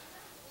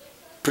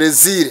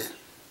Prezire.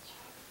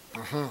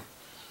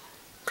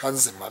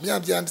 Kanzema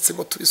byanditse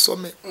ngo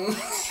tubisome.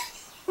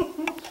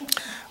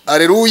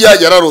 Haleluya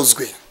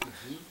yararozwe.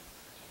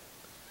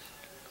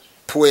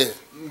 Pwe.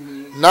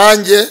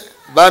 Nanjye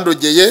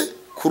bandogeye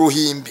ku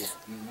ruhimbi.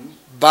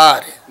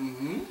 Bare.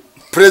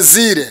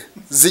 Prezire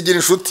zigira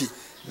inshuti.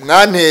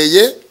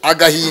 Mwanteye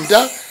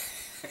agahinda.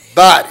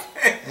 Bare.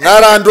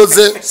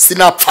 Mwarandoze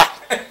sinapfa.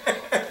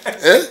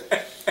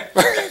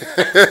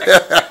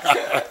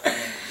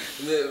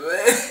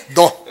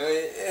 Do.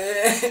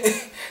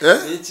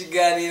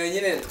 Ikiganiro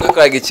nyine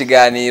twakoraga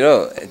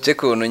ikiganiro cyo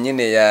kuntu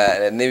nyine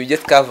ya n'ibyo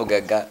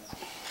twavugaga.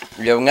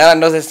 Ibyo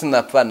mwarandoze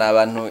sinapfa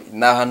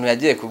n'abantu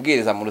yagiye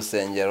kubwiriza mu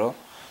rusengero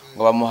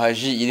ngo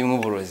bamuhaji irimo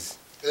uburozi.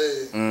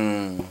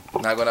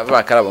 Ntago nava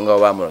bakarabo ngo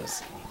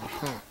bamuroze.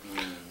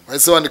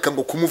 Wese wandika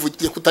ngo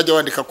kumuvugiye kutajya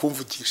wandika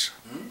kumvugisha.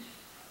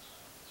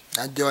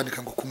 Najya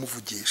wandika ngo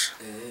kumuvugisha.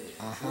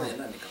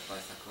 Yandika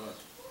pasta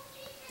code.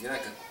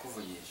 Yaraka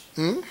kukuvugisha.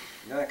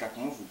 Yaraka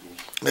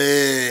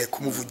kumuvugisha.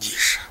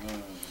 Kumuvugisha.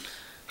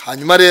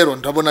 Hanyuma rero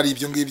ndabona ari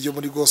ibyo ngibyo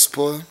muri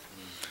gospel.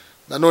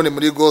 Nanone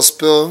muri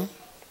gospel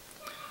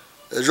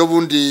ejo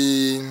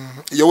bundi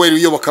Yoweri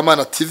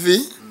Uyobokamana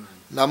TV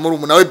na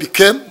murumuna we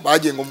Bikem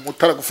bagiye ngo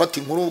mutara gufata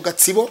inkuru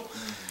Gatsibo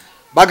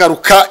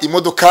bagaruka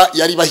imodoka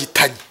yari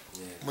bahitanye.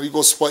 Muri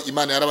gospel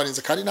Imana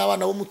yarabarinze kandi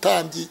n'abana bo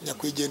mutambyi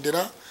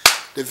nyakwigendera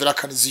Reverend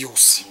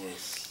Kaniziyusi.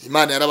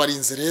 Imana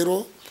yarabarinze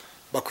rero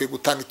bakwiye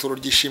gutanga ituro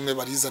ry'ishimwe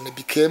barizane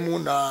Bikemu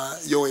na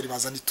Yoweri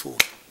bazana ituro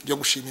ryo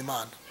gushima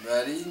Imana.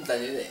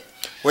 Barindanye.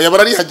 Oya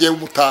bararihagiye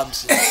umutambyi.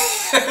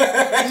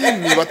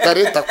 Ni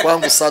batareta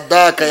kwangu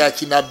sadaka ya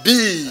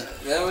kinabii.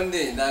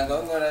 Yabundi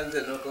nanga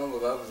ngoranze nuko ngo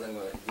bavuze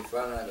ngo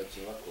igifana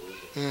agaciba ku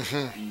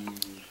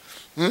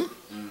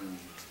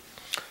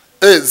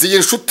zigira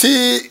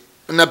inshuti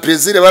na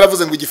Brazil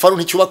baravuze ngo igifaru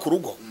nticyubaka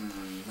urugo.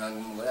 Nanga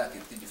umugore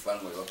yakita igifaru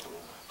ngo yubaka urugo.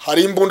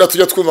 Hari imbunda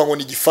tujya twumva ngo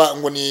ni igifa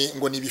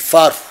ngo ni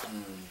bifaru.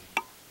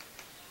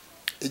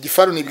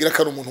 Igifaru nibwira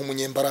ko ari umuntu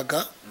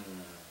umunyembaraga.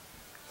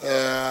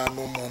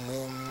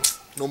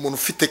 No umuntu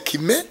ufite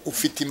kime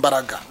ufite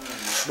imbaraga.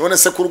 None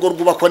se ku rugo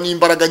rwubakwa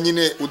n'imbaraga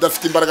nyine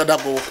udafite imbaraga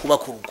ntabwo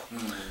kubaka urugo.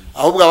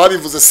 Ahubwo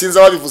ababivuze sinzi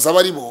ababivuze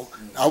abari bo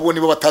ahubwo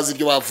nibo batazi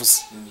ibyo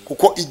bavuze.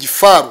 Kuko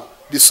igifaru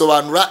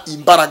bisobanura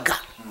imbaraga.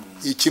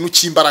 Ikintu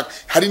cy'imbaraga.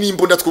 Hari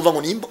n'imbunda twumva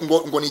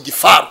ngo ni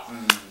igifaru.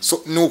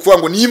 So ni ukuvuga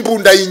ngo ni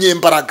imbunda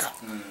y'inyembaraga.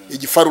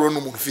 Igifaru rero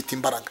n'umuntu ufite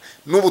imbaraga.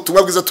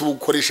 N'ubutumwa bwiza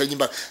tubukoresha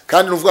imbaraga.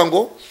 Kandi nuvuga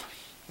ngo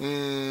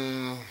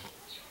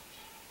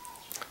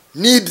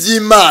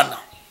n'iby'Imana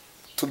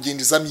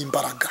tubyindizamo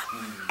imbaraga.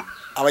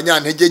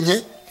 Abanyantege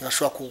nke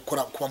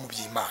ntibashobora kuba mu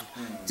by'Imana.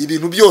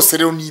 Ibintu byose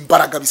rero ni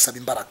imbaraga bisaba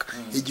imbaraga.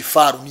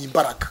 Igifaru ni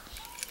imbaraga.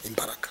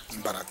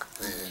 Imbaraga.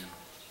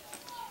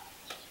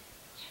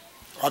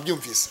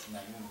 Wabyumvise?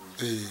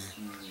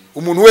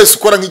 Umuntu wese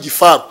ukora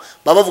nk'igifaru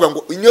bavuga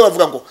ngo inyo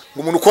bavuga ngo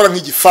umuntu ukora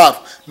nk'igifaru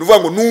nuvuga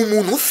ngo ni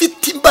umuntu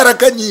ufite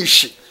imbaraga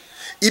nyinshi.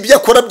 Ibyo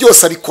akora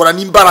byose abikora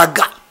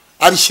n'imbaraga.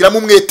 Abishyiramo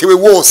umwete we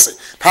wose.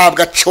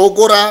 Ntabwo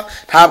acogora,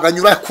 ntabwo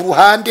anyura ku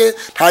ruhande,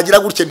 ntagira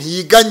gutya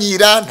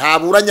ntiyiganyira,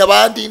 ntaburanya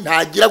abandi,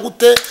 ntagira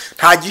gute,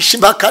 ntagisha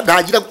impaka,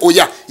 ntagira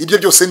oya, ibyo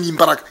byose ni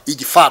imbaraga.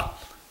 Igifaru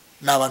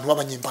n'abantu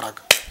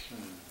b'abanyembaraga.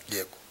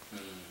 Yego.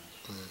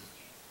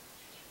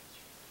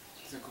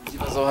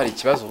 Ikibazo hari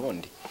ikibazo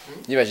ubundi.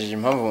 Yibajije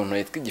impamvu umuntu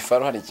yitwa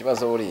igifaru hari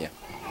ikibazo buriya.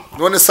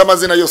 None se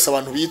amazina yose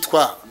abantu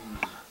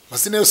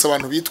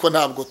bitwa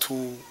ntabwo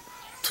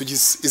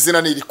tugize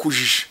izina niri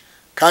kujije.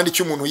 Kandi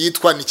icyo umuntu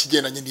yitwa ni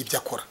kigendanye n'ibyo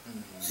akora.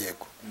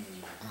 Yego.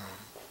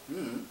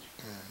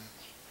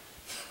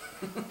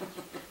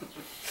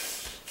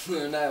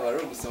 Nawe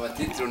wari gusoma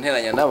titire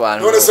unteranya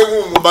n'abantu. None se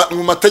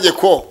mu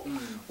mategeko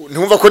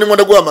ntumva ko nimo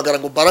ndaguhamagara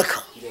ngo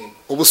Baraka.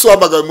 Ubu so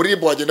hamagawe muri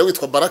Niba wagenda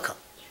witwa Baraka.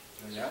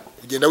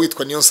 Ugenda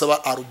witwa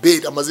Niyonsaba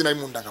Albert amazina ari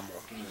mu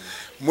ndangamuntu.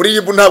 Muri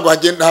Niba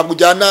ntabwo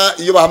ujyana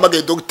iyo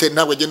bahamagaye docteur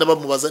ntabwo agenda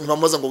bamubaza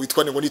ntibamubaza ngo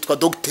witwa ngo nitwa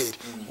docteur.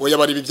 Oya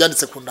bari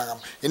bibyanditse ku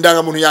ndangamuntu.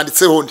 Indangamuntu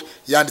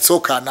yanditseho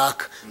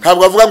kanaka.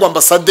 Ntabwo avuga ngo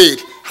ambassadeur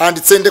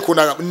handitse nde ku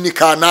ndangamuntu ni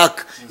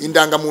kanaka.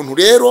 Indangamuntu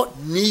rero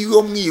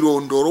niyo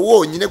mwirondoro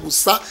wonyine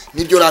gusa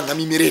nibyo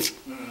rangamimerere.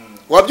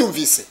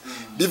 Wabyumvise?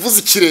 Bivuze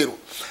iki rero?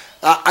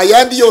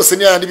 Ayandi yose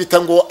ni ayandi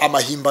bita ngo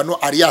amahimbano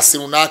alias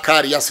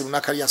runaka.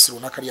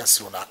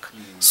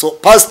 So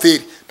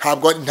pasteur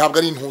ntabwo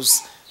ari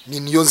intuzi. Ni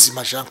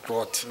Niyonzima Jean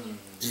Claude.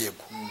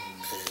 Yego.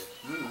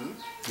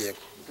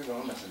 yego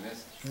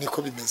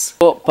niko bimeze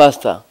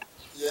pastor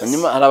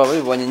nyuma hari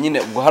ababibonye nyine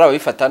ubwo hari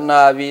ababifata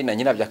nabi na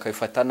nyina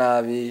byakabifata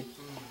nabi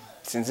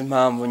sinzi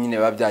impamvu nyine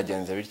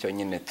babyagenze bityo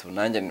nyine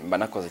nanjye mba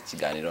nakoze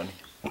ikiganiro ni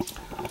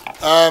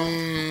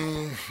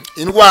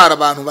indwara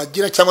abantu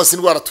bagira cyangwa se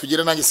indwara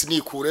tugira nanjye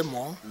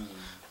sinikuremo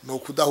no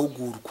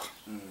kudahugurwa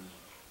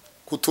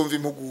kutumva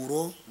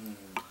impuguro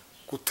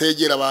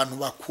kutegera abantu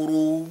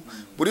bakuru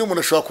buri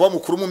umuntu ashobora kuba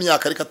mukuru mu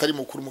myaka ariko atari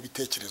mukuru mu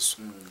bitekerezo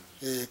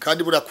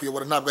kandi buriya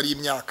kuyobora ntabwo ari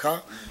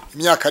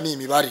imyaka ni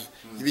imibare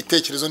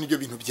ibitekerezo nibyo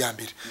bintu bya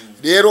mbere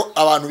rero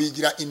abantu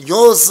bigira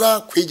intyoza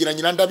kwigira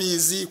nyina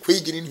ndabizi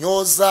kwigira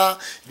intyoza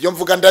ibyo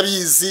mvuga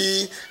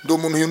ndabizi ndi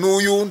umuntu uyu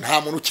n'uyu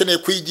nta muntu ukeneye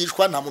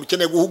kwigishwa nta muntu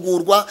ukeneye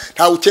guhugurwa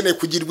nta ukeneye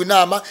kugirwa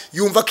inama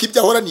yumva ko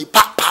ibyo ahora ni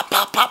pa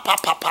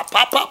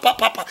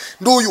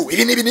nduyu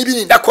ibi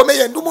nibi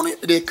ndakomeye ndi umuntu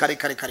reka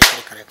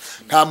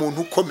nta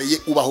muntu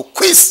ukomeye ubaho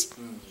kwisi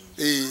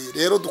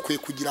rero dukwiye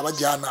kugira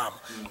abajyanama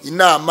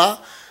inama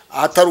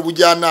ahatari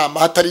ubujyanama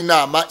ahatari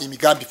inama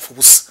imigambi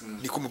ipfubusa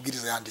niko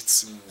mubwiriza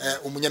yanditse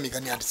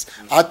umunyamigani yanditse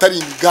ahatari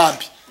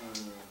imigambi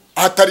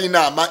ahatari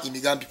inama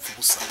imigambi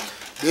ipfubusa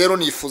rero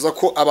nifuza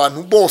ko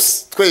abantu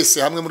bose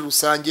twese hamwe muri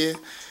rusange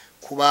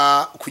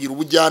kugira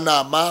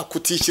ubujyanama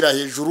kutishyira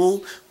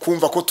hejuru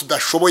kumva ko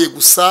tudashoboye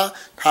gusa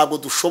ntabwo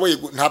dushoboye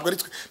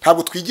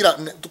ntabwo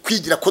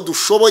twigira ko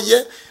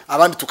dushoboye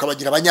abandi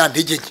tukabagira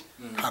abanyantege nke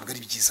ntabwo ari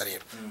byiza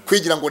rero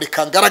kwigira ngo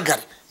reka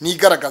ngaragare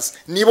nigaragaze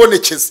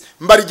nibonekeze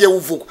mbarigiye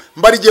uvugwa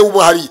mbarigiye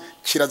ubuhari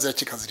kirazira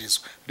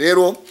kikazirizwa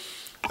rero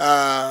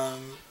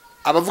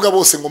abavuga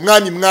bose ngo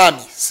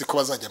mwami siko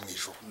bazajya mu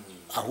ijuru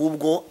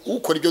ahubwo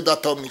ukora ibyo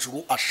data wo mu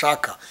ijuru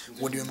ashaka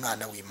ngo niwe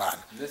mwana w'Imana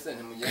mbese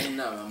ntimujyane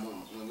inama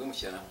mwebwe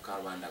mushyirana ku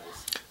karubanda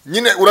gusa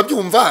nyine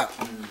urabyumva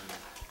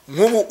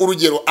nk'ubu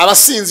urugero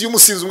abasinzi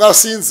y'umusinzi umwe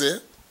abasinze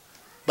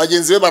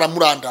bagenzi be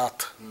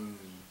baramurandata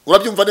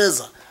urabyumva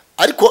neza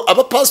ariko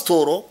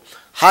abapasitoro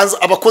hanze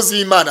abakozi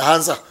b'Imana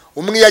hanze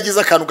umwe yagize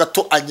akantu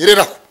gato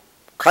anyereraho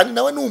kandi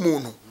nawe ni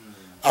umuntu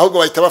ahubwo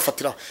bahita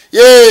bafatiraho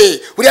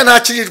uriya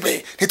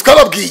ntakirijwe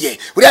ntitwababwiye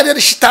uriya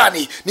ni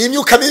shitani ni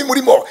imyuka mibi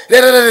murimo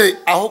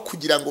aho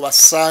kugira ngo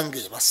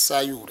basange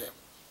basayure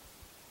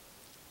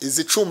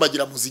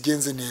izicumbagira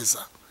muzigenze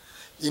neza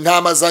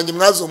intama zanjye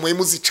mwazomoye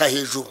muzica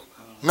hejuru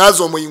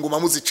mwazomoye inguma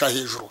muzica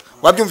hejuru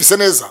wabyumvise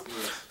neza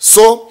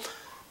so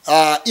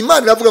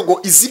Imana iravuga ngo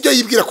izibyo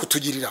yibwira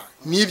kutugirira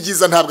ni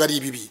byiza ntabwo ari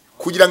ibibi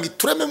kugira ngo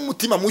itureme mu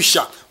mutima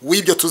mushya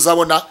w'ibyo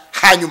tuzabona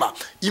hanyuma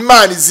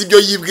Imana izibyo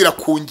yibwira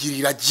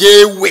kungirira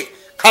jewe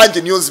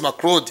kanje niyo nzima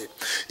Claude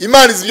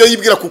Imana izibyo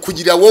yibwira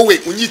kukugirira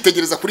wowe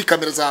unyitegereza kuri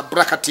kamera za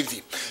BARAKA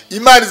TV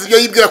Imana izibyo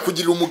yibwira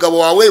kugirira umugabo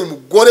wawe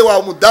umugore wawe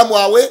umudamu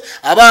wawe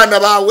abana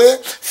bawe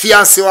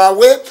fiance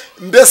wawe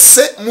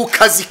mbese mu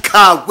kazi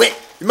kawe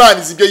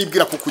Imana izibyo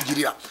yibwira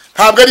kukugirira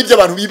ntabwo ari ibyo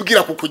abantu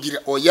bibwira kukugira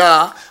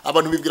oya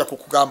abantu bibwira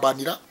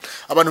kukugambanira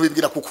abantu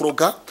bibwira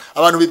kukuroga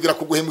abantu bibwira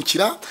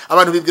kuguhemukira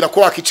abantu bibwira ko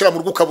wakicara mu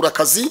rugo ukabura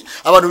akazi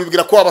abantu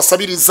bibwira ko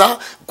wabasabiriza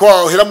ko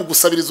wahera mu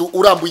gusabiriza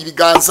urambuye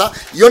ibiganza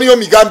iyo niyo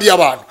migambi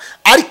y'abantu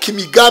ariko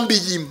imigambi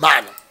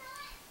y'Imana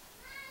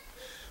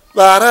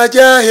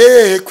barajya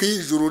hehe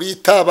kwijuru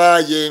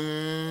ritabaye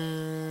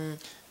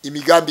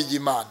imigambi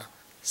y'Imana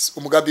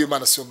umugambi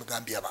w'Imana si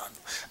umugambi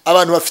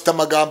y'abantu bafite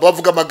amagambo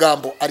bavuga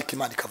amagambo ariko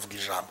Imana ikavuga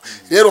ijambo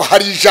rero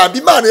hari ijambo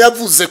Imana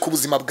yavuze ku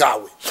buzima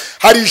bwawe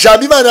hari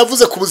ijambo Imana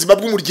yavuze ku buzima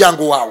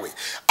bw'umuryango wawe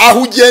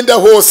aho ugenda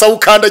hose aho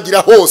ukandagira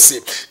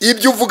hose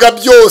ibyo uvuga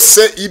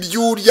byose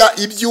ibyurya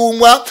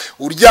ibyunywa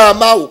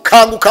uryama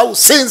ukanguka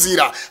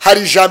usinzira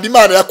hari ijambo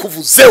Imana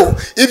yakuvuzeho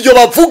ibyo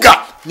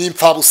bavuga ni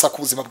impfabusa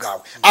ku buzima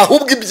bwawe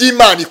ahubwo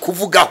iby'Imana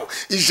ikuvugaho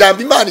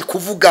ijambo Imana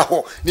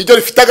ikuvugaho niryo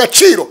rifite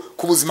agaciro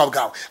ku buzima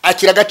bwawe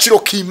akira agaciro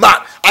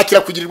k'Imana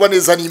akira kugirirwa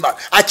neza n'Imana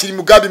akira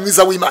umugambi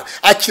mwiza w'Imana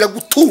akira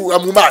gutura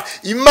mu Mana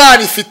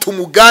Imana ifite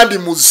umugambi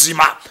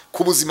muzima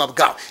ku buzima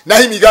bwawe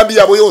naho imigambi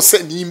yabo yose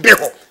ni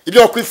imbeho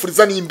ibyo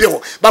bakwifuriza ni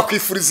imbeho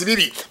bakwifuriza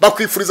ibibi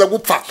bakwifuriza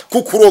gupfa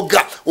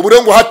kukuroga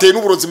uburengo hateye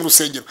n'uburozi mu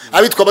rusengero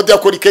abitwa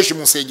abadiyakoni kenshi mu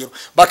rusengero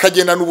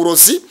bakagenda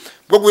n'uburozi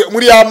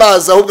muri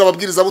amazi ahubwo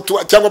ababwiriza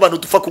cyangwa abantu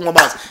dupfa kunywa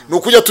amazi ni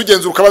ukujya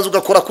tugenzura ukabaza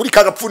ugakora kuri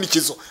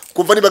kagapfundikizo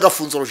kumva niba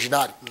gafunze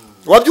original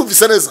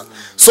wabyumvise neza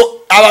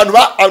so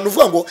abantu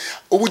uvuga ngo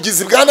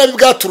ubugizi bwa nabi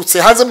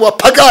bwaturutse hanze mu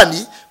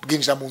bapagani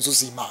bwinjira mu nzu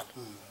z'Imana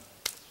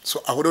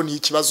so aho rero ni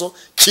ikibazo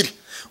kiri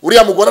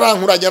uriya mugore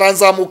arankuranya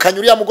aranzamukanya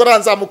uriya mugore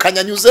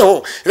aranzamukanya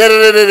anyuzeho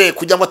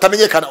kugira ngo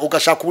atamenyekana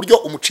ugashaka uburyo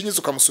umucinyiza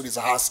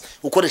ukamusubiza hasi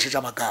ukoresheje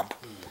amagambo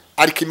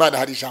ariko Imana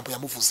hari ijambo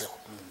yamuvuzeho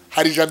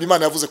hari ijambo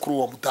Imana yavuze kuri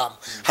uwo mudamu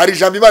hari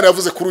ijambo Imana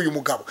yavuze kuri uyu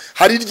mugabo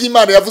hari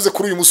iry'Imana yavuze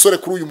kuri uyu musore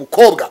kuri uyu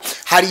mukobwa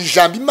hari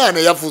ijambo Imana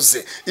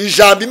yavuze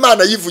ijambo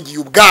Imana yivugiye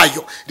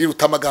ubwayo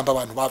riruta amagambo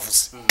abantu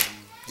bavuze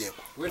yego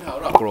we nta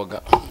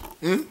urakuroga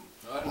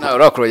nta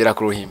urakurogera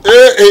ku ruhimbi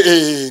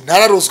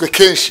ntararozwe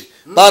kenshi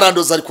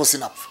barandoza ariko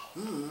sinapfa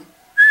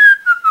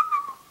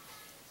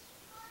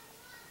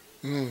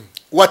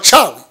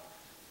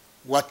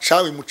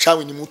wachawi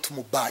mchawi ni mtu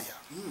mubaya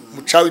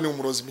mchawi ni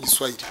umurozi mu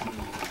Kiswahili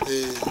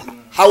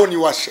hao ni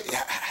washe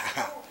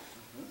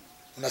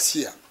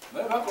unasikia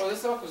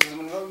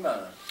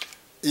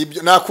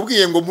ibyo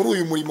nakubwiye ngo muri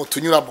uyu murimo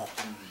tunyuramo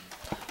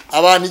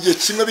abantu igihe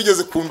kimwe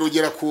bigeze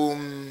kundogera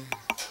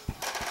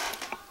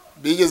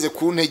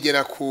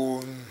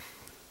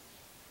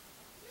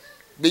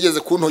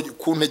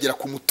kuntegera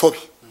ku mutobe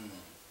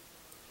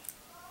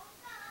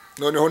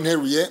noneho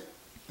nteruye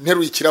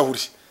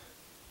ikirahuri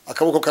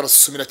akaboko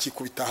karasusumira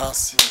kikubita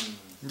hasi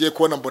ngiye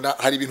kubona mbona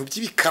hari ibintu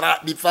by'ibikara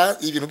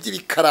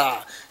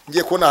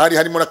ngiye kubona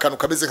harimo n'akantu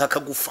kameze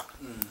nk'akagufa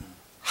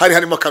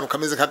harimo akantu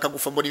kameze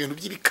nk'akagufa mbona ibintu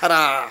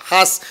by'ibikara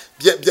hasi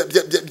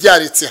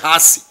byaretse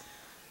hasi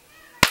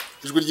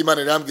ijwi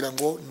ry'Imana rirambwira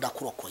ngo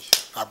ndakurokoye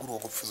ntabwo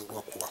uri gupfuza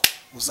uri kubaho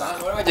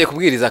uzana bagiye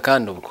kubwiriza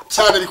kandi ubwo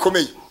cyane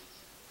bikomeye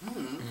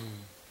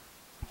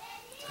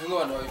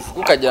nk'abantu babivuga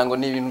ukagira ngo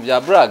ni ibintu bya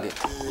brag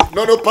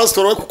noneho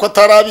pastor we kuko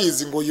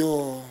atarabizi ngo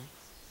ngo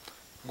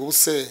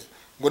buse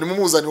ngo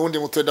nimumuzane wundi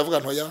mutoye ndavuga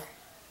ntoya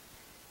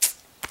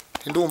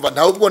ndumva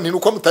ntawe ubwo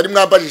ntinuko mutari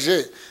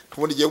mwambajije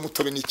tubundi giye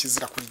umutobe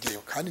n'ikizira kuri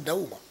giyeyo kandi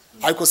ndawunywa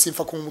ariko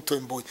simfa ko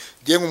umutobe mboye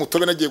giye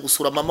nk'umutobe nagiye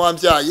gusura mama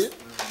wambyaye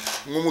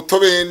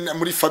nk'umutobe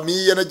muri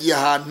famille nagiye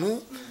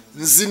ahantu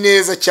nzi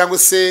neza cyangwa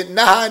se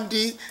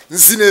n'ahandi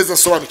nzi neza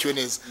sobanukiwe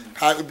neza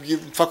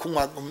mfa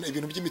kunywa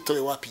ibintu by'imitobe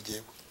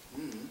wapigiyeho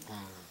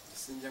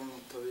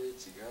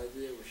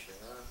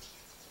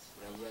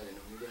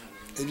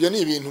ibyo ni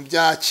ibintu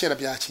bya kera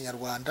bya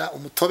kinyarwanda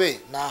umutobe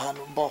na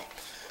ahantu mbo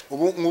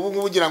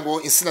ubu ugira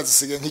ngo insina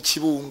zisigaye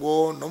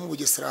nk'ikibungo no mu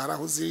Bugesera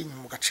haraho ziri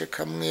mu gace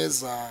kamwe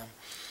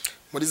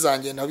muri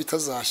zanjye naho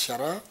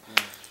bitazashyara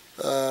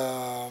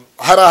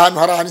hari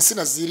ahantu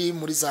insina ziri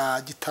muri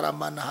za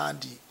Gitarama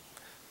n'ahandi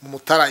mu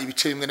Mutara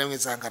ibice bimwe na bimwe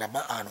za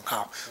Ngarama ahantu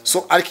nkaho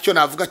so ariko icyo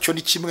navuga cyo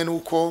ni kimwe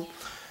nuko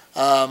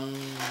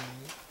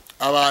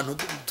abantu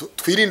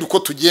twirinde uko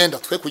tugenda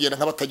twe kugenda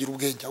nk'abatagira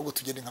ubwenge ahubwo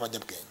tugende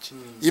nk'abanyabwenge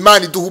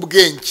Imana iduha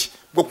ubwenge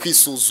bwo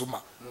kwisuzuma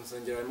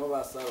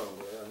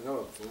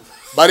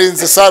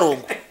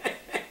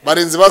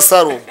barenze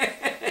basarongo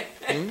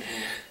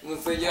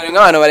musengero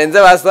nk'abantu barenze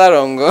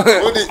basarongo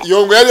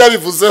yongo yari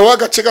yabivuzeho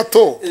agace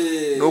gato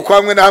nuko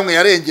hamwe na hamwe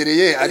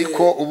yarengereye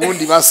ariko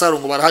ubundi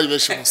basarongo barahari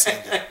benshi mu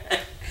nsengero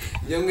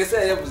yongo se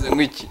yavuze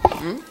ngwiki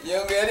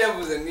yongo yari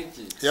yavuze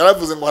ngwiki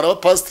yaravuze ngo haraba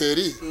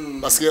pasteri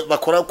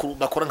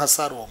bakora nka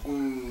sarongo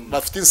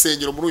bafite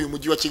insengero muri uyu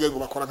mujyi wa Kigali ngo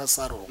bakora nka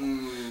sarongo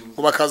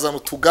ngo bakazana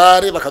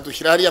utugare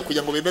bakadushyira hariya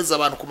kugira ngo bemeze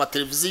abantu ku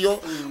mateleviziyo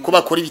ko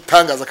bakora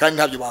ibitangaza kandi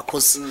ntabyo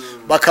bakoze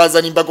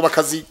bakazana imbago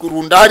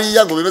bakazirunda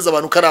hariya ngo bemeze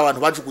abantu ko ari abantu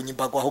bajugunye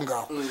imbago aho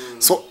ngaho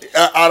so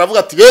aravuga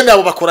ati bene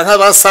abo bakora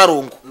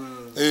nk'abasarongo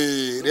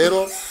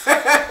rero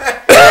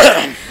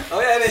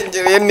aho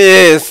yarengereye ni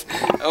yes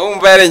aho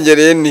umva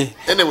yarengereye ni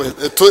anyway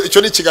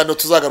icyo ni ikiganiro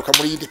tuzagaruka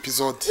muri iyi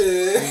episode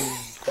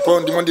kuko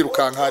ndimo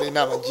ndirukanka hari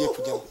inama ngiye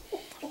kujyamo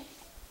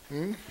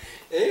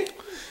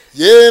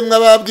yemwe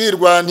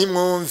ababwirwa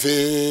ntimwumve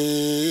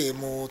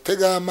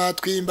mutega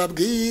amatwi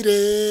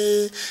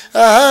mbabwire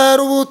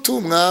ahari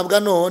ubutumwa bwa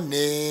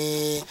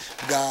none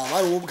bwaba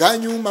ari ubwa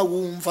nyuma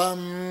wumva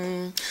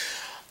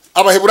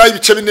Abaheburayo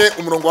ibice 4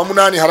 umurongo wa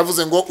 8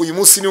 haravuze ngo uyu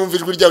munsi niwumva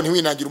ijwi ryawe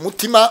ntiwinangira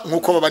umutima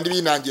nkuko babandi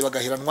binangiye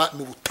bagaheranwa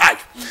n'ubutayu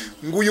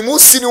ngo uyu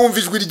munsi niwumva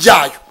ijwi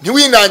ryayo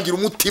ntiwinangira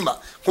umutima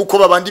nkuko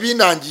babandi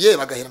binangiye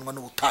bagaheranwa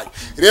n'ubutayu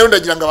rero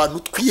ndagira ngo abantu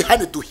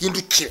twihane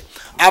duhindukire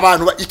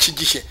abantu iki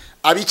gihe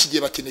abiki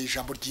gihe bakeneye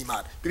ijambo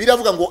ry'Imana Bibiliya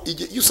avuga ngo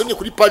iyo usomye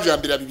kuri page ya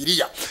mbere ya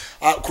Bibiliya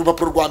ku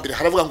rupapuro rwa mbere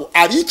haravuga ngo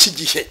abiki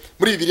gihe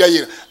muri Bibiliya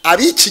yera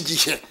abiki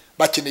gihe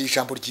bakeneye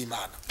ijambo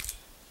ry'Imana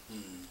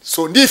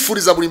so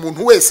ndifuriza buri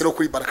muntu wese ro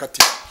kuri Baraka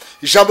TV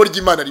ijambo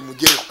ry'Imana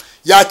rimugereho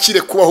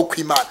yakire kubaho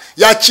kw'Imana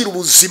yakire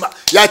ubuzima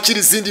yakire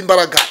izindi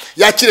imbaraga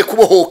yakire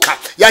kubohoka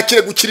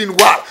yakire gukira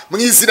indwara mu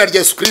izina rya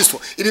Yesu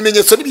Kristo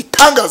ibimenyetso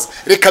nibitangaza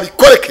reka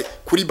bikoreke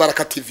kuri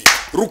Baraka TV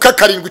Luka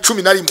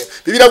 7:11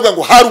 Bibiliya avuga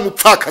ngo hari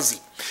umupfakazi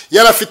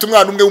yari afite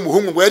umwana umwe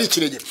w'umuhungu ngo yari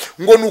ikirege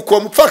ngo nuko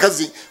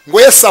umupfakazi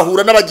ngo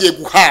yesahura n'abagiye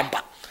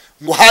guhamba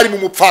ngo hari mu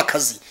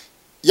mupfakazi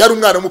yari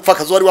umwana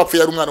w'umupfakazi wari wapfuye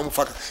yari umwana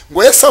w'umupfakazi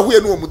ngo yesahuye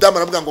n'uwo mudamu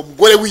aravuga ngo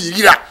mugore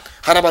wirira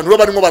hari abantu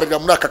baba barimo bararira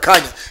muri aka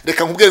kanya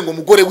reka nkubwire ngo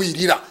mugore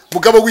wirira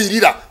mugabo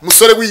wirira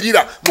musore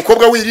wirira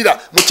mukobwa wirira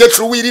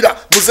mukecuru wirira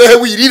muzehe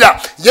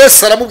wirira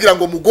Yesu aramubwira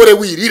ngo mugore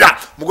wirira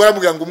mugore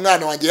aramubwira ngo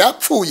umwana wanjye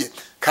yapfuye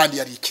kandi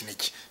yari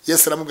ikinege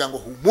Yesu aramubwira ngo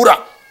humura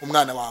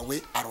umwana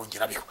wawe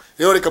arongera biho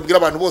rero reka mbwira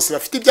abantu bose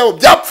bafite ibyabo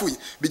byapfuye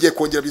bigiye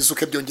kongera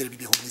bizuke byongera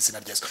bibiho mu izina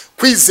rya Yesu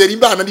kwizera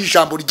Imana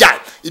n'ijambo ryayo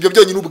ibyo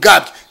byonyine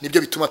ubwabyo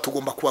nibyo bituma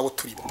tugomba kuba abo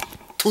turibo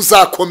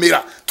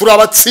tuzakomera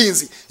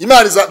turabatsinzi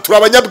Imana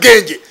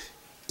turabanyabwenge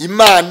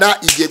Imana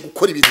igiye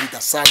gukora ibintu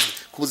bidasanzwe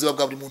ku buzima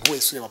bwa buri muntu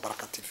wese ureba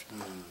Baraka TV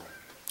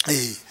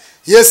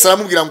Yesu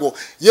aramubwira ngo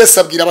Yesu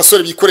abwira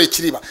abasore bikoreye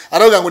kiriba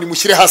aravuga ngo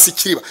nimushyire hasi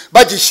kiriba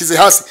bagishyize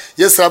hasi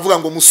Yesu aravuga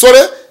ngo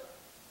musore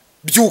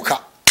byuka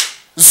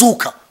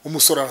zuka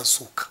umusore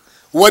arazuka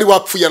uwari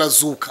wapfuye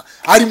arazuka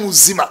ari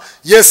muzima.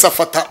 Yesu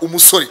afata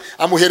umusore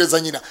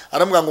amuhereza nyina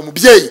aramubwira ngo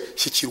mubyeyi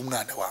shyikira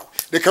umwana wawe.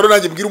 Reka rero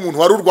nanjye mbwira umuntu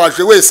wari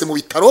urwaje wese mu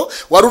bitaro,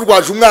 wari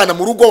urwaje umwana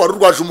mu rugo, wari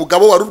urwaje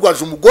umugabo, wari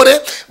urwaje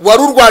umugore,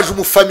 wari urwaje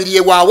umufamiliye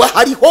wawe,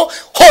 hariho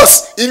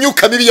hose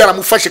imyuka mibi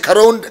yaramufashe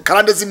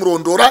karande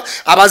zimurondora,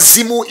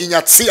 abazimu,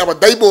 inyatsi,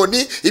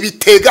 abadayimoni,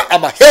 ibitega,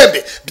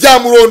 amahembe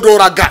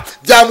byamurondoraga,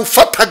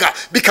 byamufataga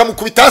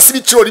bikamukubita hasi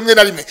biciro rimwe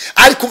na rimwe.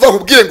 Ariko uva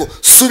kubwire ngo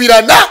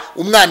subirana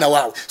umwana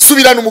wawe,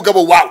 subirana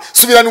umugabo wawe,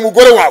 subirana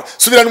umugore wawe,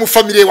 subirana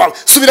umufamiliye wawe,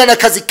 subirana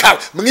akazi kawe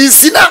mu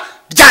izina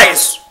rya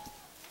Yesu.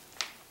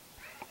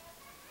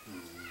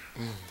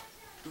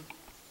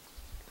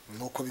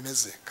 Nuko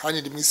bimeze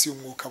kandi ndi mwisi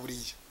y'umwuka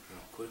buriya.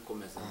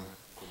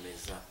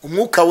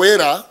 Umwuka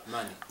wera,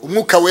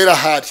 umwuka wera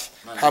hari,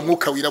 nta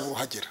mwuka wirabura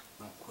uhagera.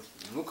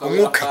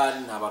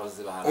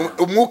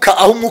 Umwuka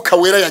aho umwuka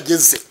wera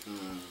yageze,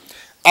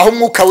 aho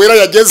umwuka wera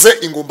yageze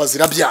ingumba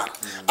zirabyara,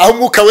 aho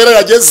umwuka wera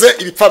yageze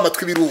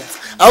ibipfamatwi birumva,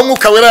 aho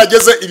umwuka wera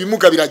yageze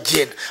ibimuga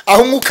biragenda,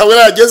 aho umwuka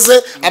wera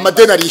yageze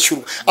amadeni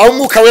arishyurwa, aho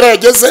umwuka wera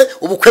yageze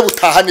ubukwe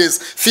butaha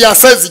neza,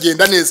 fiyansaye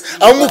zigenda neza,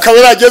 aho umwuka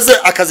wera yageze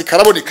akazi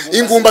karaboneka,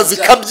 ingumba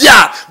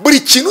zikabyara, buri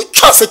kintu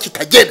cyose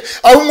kitagenda.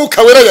 Aho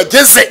umwuka wera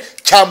yageze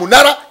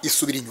cyamunara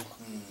isubira inyuma,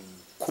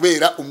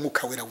 kubera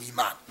umwuka wera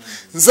w'Imana.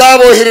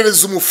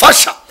 Nzaboherereza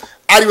umufasha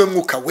ariwe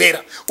mwuka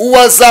wera,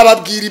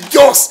 uwazababwira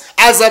byose,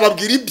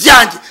 azababwira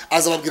ibyanjye,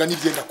 azababwira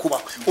n'ibyenda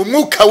kubaho.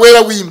 Umwuka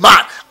wera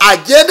w'Imana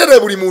agendere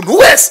buri muntu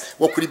wese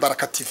wo kuri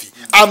Baraka TV,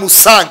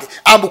 amusange,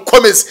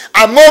 amukomeze,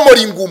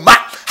 amwomora inguma.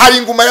 Hari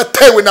inguma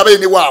yatewe na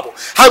bene wabo,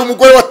 hari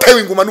umugore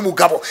watewe inguma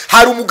n'umugabo,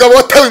 hari umugabo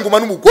watewe inguma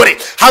n'umugore,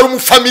 hari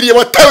umufamiliye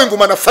watewe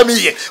inguma na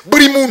famiye.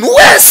 Buri muntu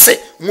wese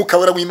umwuka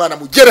wera w'Imana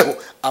mugereho,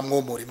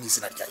 amwomore mu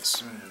izina rya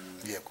Yesu.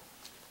 Yego.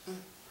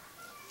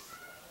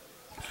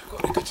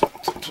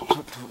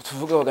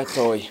 Tuvugeho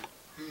gatoya,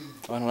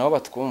 abantu nabo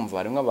batwumva,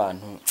 harimo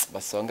abantu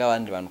basonga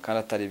abandi bantu kandi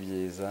atari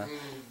byiza.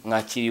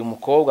 Mwakiriye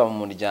umukobwa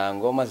mu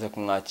muryango, maze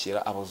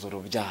kumwakira abuza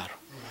urubyaro,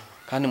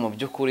 kandi mu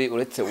by'ukuri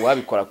uretse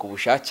uwabikora ku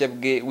bushake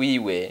bwe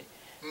wiwe,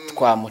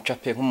 twamuca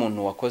pe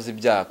nk'umuntu wakoze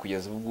ibyaha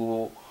kugeza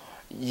ubwo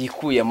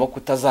yikuyemo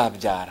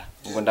kutazabyara.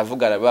 Ubwo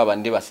ndavuga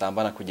babandi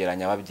basambana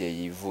kugeranya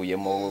ababyeyi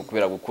yivuyemo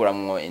kubera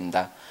gukuramwo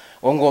inda,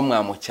 uwo ngo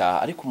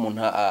mwamucyaha. Ariko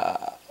umuntu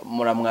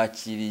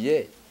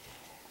muramwakiriye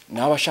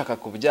nawe ashaka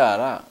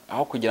kubyara,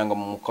 aho kugira ngo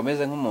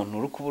mumukomeze nk'umuntu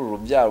uri kubura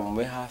urubyaro,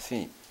 mube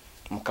hafi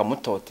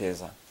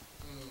mukamutoteza,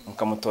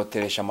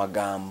 mukamutoteresha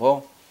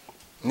amagambo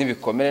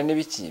n'ibikomere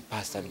n'ibiki.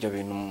 Pastor, ibyo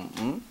bintu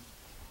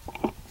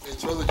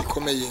ikibazo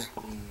gikomeye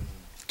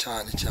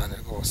cyane cyane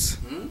rwose.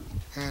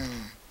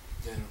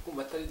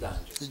 Kumva atari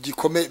danje,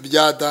 igikome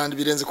bya danje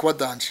birenze kuba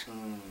danje.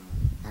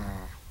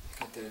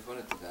 Ka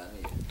telefone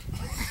tuganira.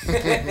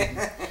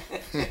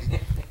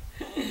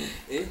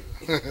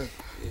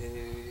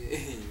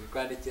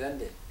 Kwandikira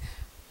nde?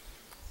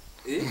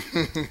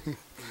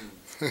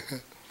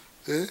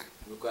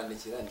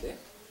 Kwandikira nde?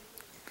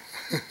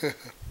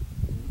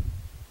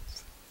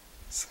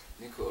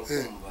 Niko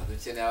ukumva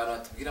dukeneye abantu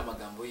batubwira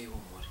amagambo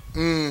y'ihumure.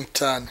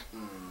 Cyane.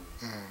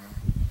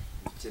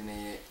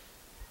 Dukeneye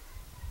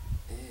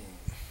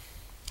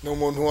no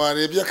muntu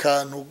warebye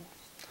akantu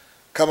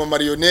kama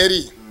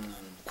lionel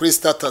kuri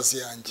status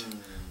yanjye.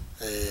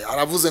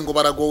 Aravuze ngo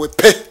baragowe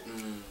pe.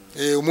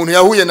 Umuntu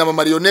yahuye na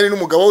mama lionel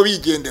n'umugabo we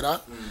bigendera,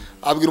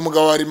 abwira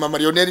umugabo wari mama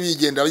lionel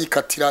bigendera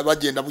yikatira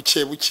bagenda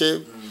buke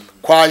buke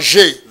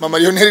kwaje mama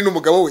lionel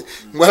n'umugabo we,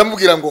 ngo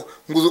aramubwira ngo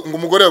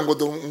umugore ngo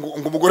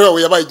umugore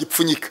wawe yabaye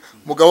igipfunyika.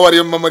 Umugabo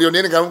wari mama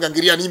lionel ngaramubwira ngo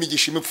iriya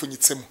n'imigisha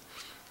imipfunyitsemo.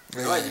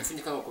 Yabaye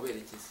igipfunyika ngo kubera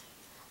iki?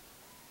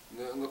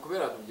 Ngo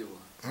kubera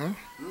kubyibuha.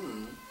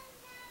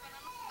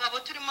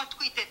 turimo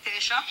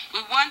twitetesha. We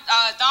went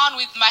down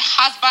with my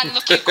husband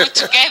looking good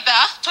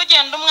together.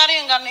 Tugenda umwe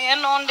aringaniye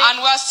n'undi. And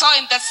we are so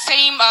in the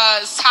same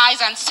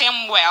size and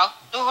same well.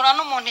 Duhura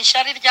n'umuntu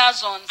ishyari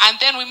ryazonze. And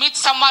then we meet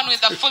someone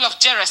with a full of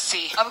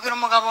jealousy. Abwira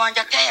umugabo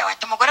wanjye ati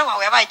ati umugore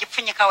wawe yabaye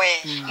igipfunyika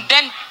we.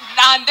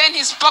 And then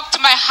he spoke to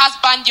my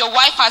husband, your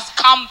wife has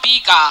come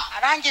bigger.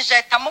 Arangije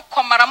ahita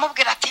amukoma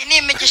aramubwira ati ni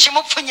imigisha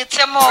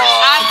imupfunyitsemo.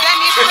 And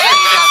then he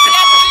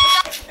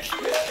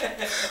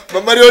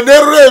Mama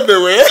Lionel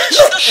uremewe.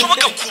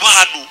 Kidashoboka ku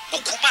bantu,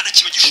 ukumana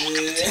kiba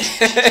gishoboka.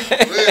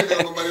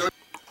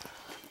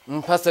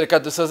 Pastor, reka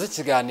dusoze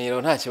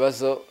ikiganiro nta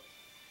kibazo.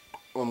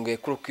 Umbwiye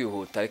kuri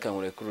kwihuta ariko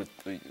nkure kuri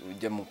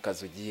ujye mu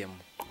kazi ugiyemo.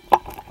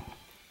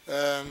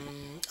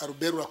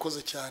 Albert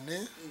urakoze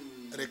cyane.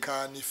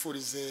 Reka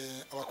nifurize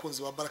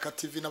abakunzi ba Baraka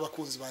TV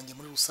n'abakunzi banjye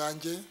muri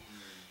rusange.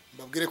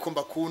 Mbabwire ko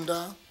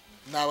mbakunda,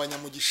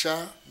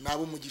 n'abanyamugisha,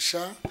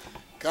 n'abumugisha,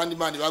 kandi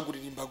Imana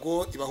ibagurira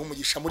imbago ibaha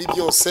umugisha muri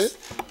byose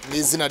mu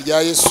izina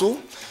rya Yesu.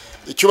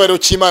 Icyubahiro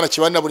cy'Imana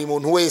kibana buri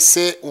muntu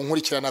wese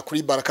unkurikirana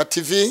kuri Baraka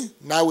TV.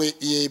 Nawe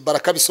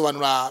Baraka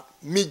bisobanura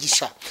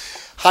migisha.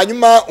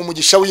 Hanyuma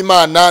umugisha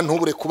w'Imana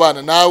ntubure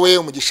kubana nawe,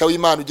 umugisha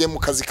w'Imana ujye mu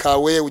kazi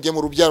kawe, ujye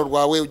mu rubyaro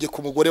rwawe, ujye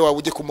ku mugore wawe,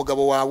 ujye ku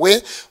mugabo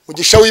wawe,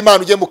 umugisha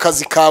w'Imana ujye mu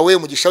kazi kawe,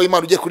 umugisha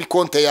w'Imana ujye kuri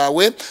konte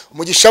yawe,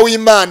 umugisha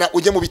w'Imana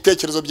ujye mu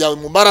bitekerezo byawe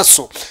mu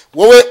maraso.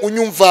 Wowe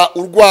unyumva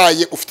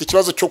urwaye ufite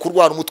ikibazo cyo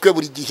kurwara umutwe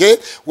buri gihe,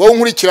 wowe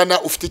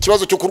unkurikirana ufite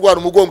ikibazo cyo kurwara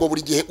umugongo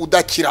buri gihe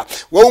udakira,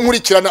 wowe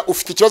unkurikirana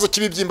ufite ikibazo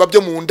cy'ibibyimba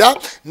byo mu nda,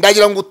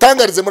 ndagira ngo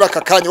utangarize muri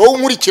aka kanya, wowe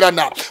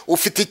unkurikirana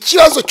ufite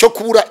ikibazo cyo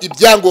kubura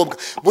ibyangombwa,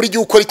 buri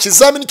gihe ukora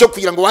ikizamini cyo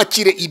kugira ngo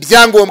wakire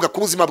ibyangombwa ku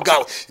buzima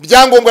bwawe,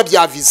 ibyangombwa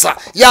bya visa,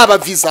 yaba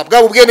visa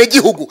bwabo bwene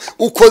gihugu,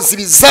 ukoze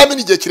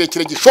ibizamini igihe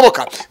kirekire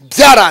gishoboka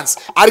byaranze,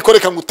 ariko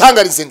reka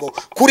ngutangarize ngo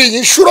kuri iyi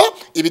nshuro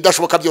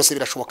ibidashoboka byose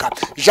birashoboka.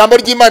 Ijambo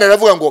ry'Imana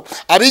riravuga ngo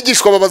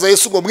abigishwa babaza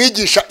Yesu ngo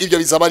mwigisha ibyo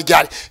bizaba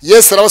ryari.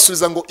 Yesu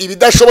arabasubiza ngo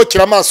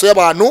ibidashobokera amaso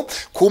y'abantu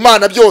ku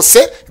Mana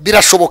byose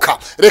birashoboka.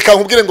 Reka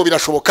nkubwire ngo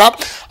birashoboka.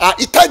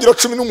 Itangiro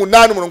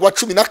 18 umurongo wa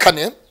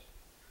 14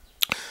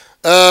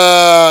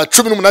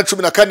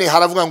 18-14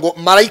 haravuga ngo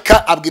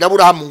marayika abwira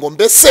Aburahamu ngo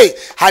mbese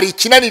hari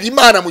ikinanira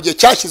Imana mu gihe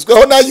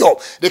cyashyizweho nayo.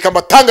 Reka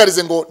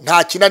mbatangarize ngo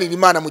nta kinanira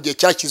Imana mu gihe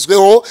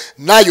cyashyizweho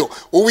nayo.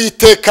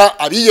 Uwiteka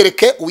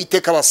abiyereke,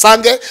 Uwiteka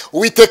basange,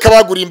 Uwiteka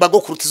baguriye imbago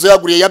kuruta izo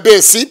yaguriye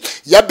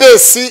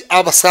Yabesi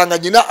abasanga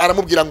nyina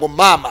aramubwira ngo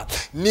mama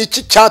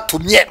niki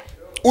cyatumye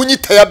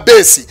unyita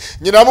Yabesi.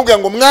 Nyina aramubwira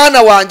ngo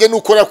mwana wanjye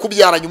nukora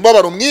kubyaranye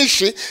umubabaro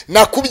mwinshi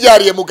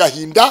nakubyariye mu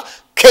gahinda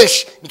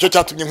kenshi, nicyo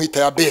cyatumye nkwita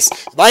Yabesi.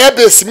 Ba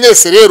Yabesi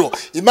mwese rero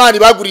Imana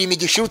ibaguriye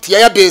imigisha iruti ya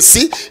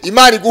Yabesi,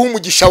 Imana iguha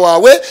umugisha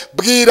wawe.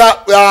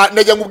 Bwira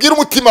najya ngubwira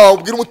umutima wawe,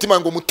 ubwira umutima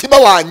ngo mutima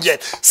wanjye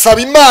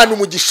saba Imana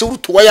umugisha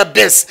uruti wa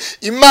Yabesi.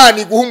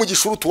 Imana iguha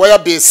umugisha uruti wa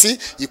Yabesi,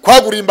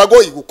 ikwagurira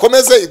imbago,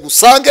 igukomeze,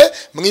 igusange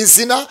mu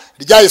izina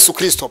rya Yesu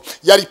Kristo.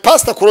 Yari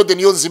Pastor Claude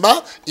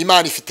Niyonzima,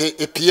 Imana ifite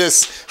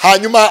EPS.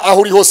 Hanyuma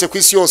aho uri hose ku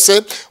isi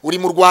yose, uri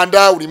mu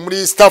Rwanda, uri muri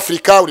East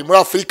Africa, uri muri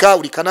Africa,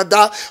 uri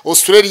Canada,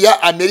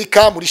 Australia,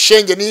 America, muri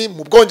Schengen,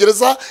 mu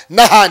Bwongereza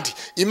n'ahandi,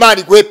 Imana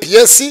iguhe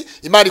PS,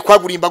 Imana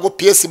ikwagurira imbago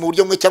PS mu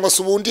buryo mwe cyangwa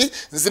se ubundi.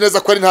 Nzi neza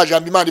ko ari nta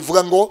jambo Imana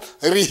ivuga ngo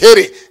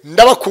rihere.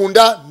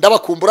 Ndabakunda,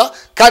 ndabakumbura,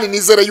 kandi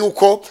nizere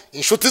yuko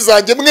inshuti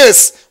zanjye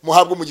mwese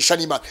muhabwa umugisha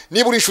n'Imana.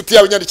 Niba uri inshuti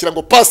yawe nyandikira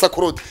ngo Pastor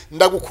Claude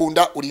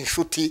ndagukunda, uri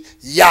inshuti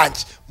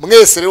yanjye.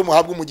 Mwese rero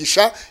muhabwa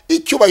umugisha,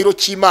 icyubahiro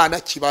cy'Imana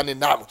kibane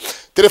namwe.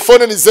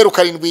 Telefone ni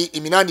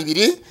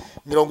 0782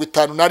 51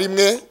 15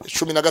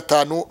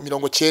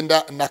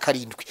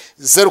 97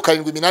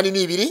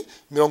 0782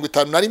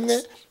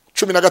 51 15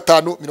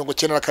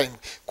 97.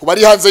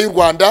 Kubari hanze y'u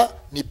Rwanda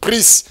ni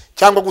Pris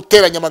cyangwa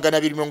guteranya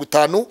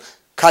 250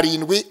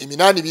 karindwi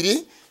 82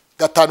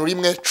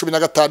 51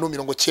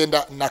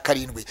 15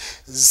 97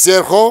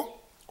 0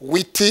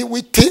 witi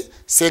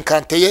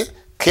 51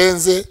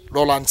 15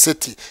 Roland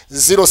City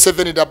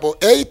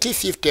 0788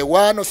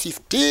 51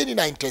 15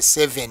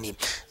 97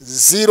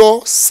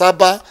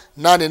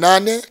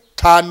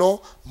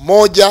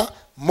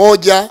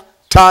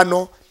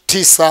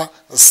 0788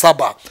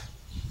 511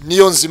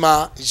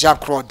 Niyonzima Jean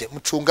Claude,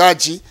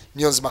 mchungaji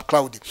Niyonzima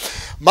Claude.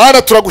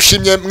 Maana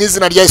turagushimye mu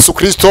izina rya Yesu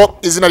Kristo,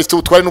 izina rifite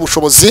ubutware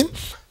n'ubushobozi.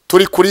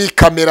 Turi kuri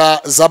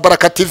kamera za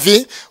Baraka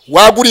TV,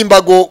 wagura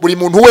imbago buri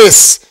muntu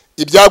wese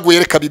ibyaguye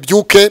reka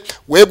bibyuke,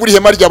 wegura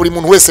ihema rya buri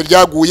muntu wese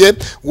ryaguye,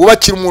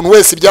 wubakira umuntu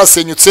wese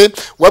ibyasenyutse,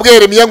 wabwiye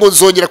Yeremiya ngo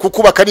nzongera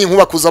kukubaka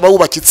n'inkuba kuzaba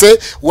wubakitse,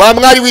 wa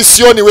mwari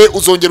w'Isiyoni we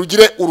uzongera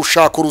ugire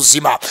urushako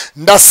ruzima.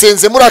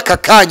 Ndasenze muri aka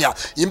kanya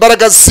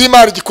imbaraga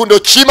z'Imana, igikundiro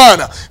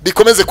cy'Imana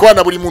bikomeze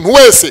kubana buri muntu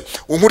wese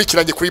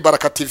unkurikiranye kuri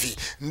Baraka TV.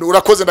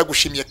 Urakoze,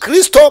 ndagushimiye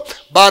Kristo,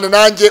 bana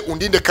nanjye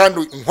undinde kandi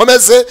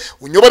unkomeze,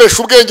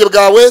 unyoboresha ubwenge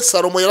bwawe.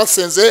 Salomo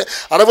yarasenze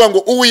aravuga ngo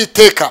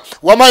Uwiteka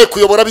wamaye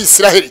kuyobora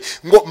Abisiraheli,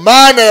 ngo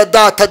Mana ya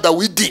data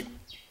Dawidi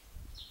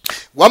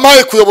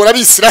wamaye kuyobora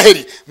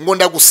Abisiraheli, ngo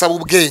ndagusaba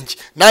ubwenge.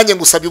 Nanjye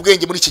ngusabye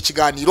ubwenge muri iki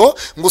kiganiro,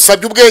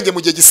 ngusabye ubwenge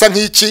mu gihe gisa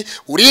nk'iki.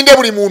 Urinde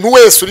buri muntu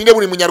wese, urinde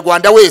buri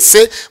munyarwanda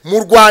wese mu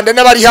Rwanda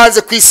n'abari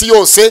hanze ku isi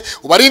yose,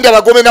 ubarinde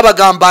abagome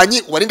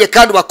n'abagambanyi, ubarinde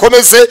kandi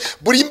bakomeze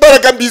buri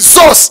imbaraga mbi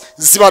zose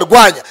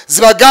zibarwanya,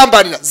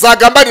 zibagambanira,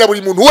 zagambanira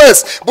buri muntu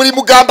wese, buri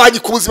mugambanyi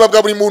ku buzima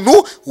bwa buri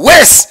muntu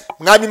wese.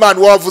 Mwami Imana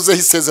wavuzeho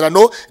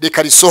isezerano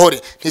reka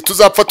risohore,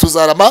 ntituzapfa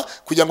tuzarama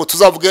kugira ngo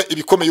tuzavuge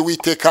ibikomeye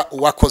Uwiteka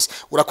wakoze.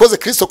 Urakoze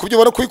Kristo kubyo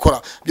ubona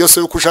kubikora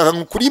byose, bikushaka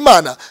kuri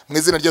Imana mu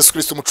izina rya Yesu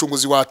Kristo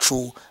umucunguzi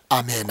wacu,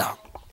 amena.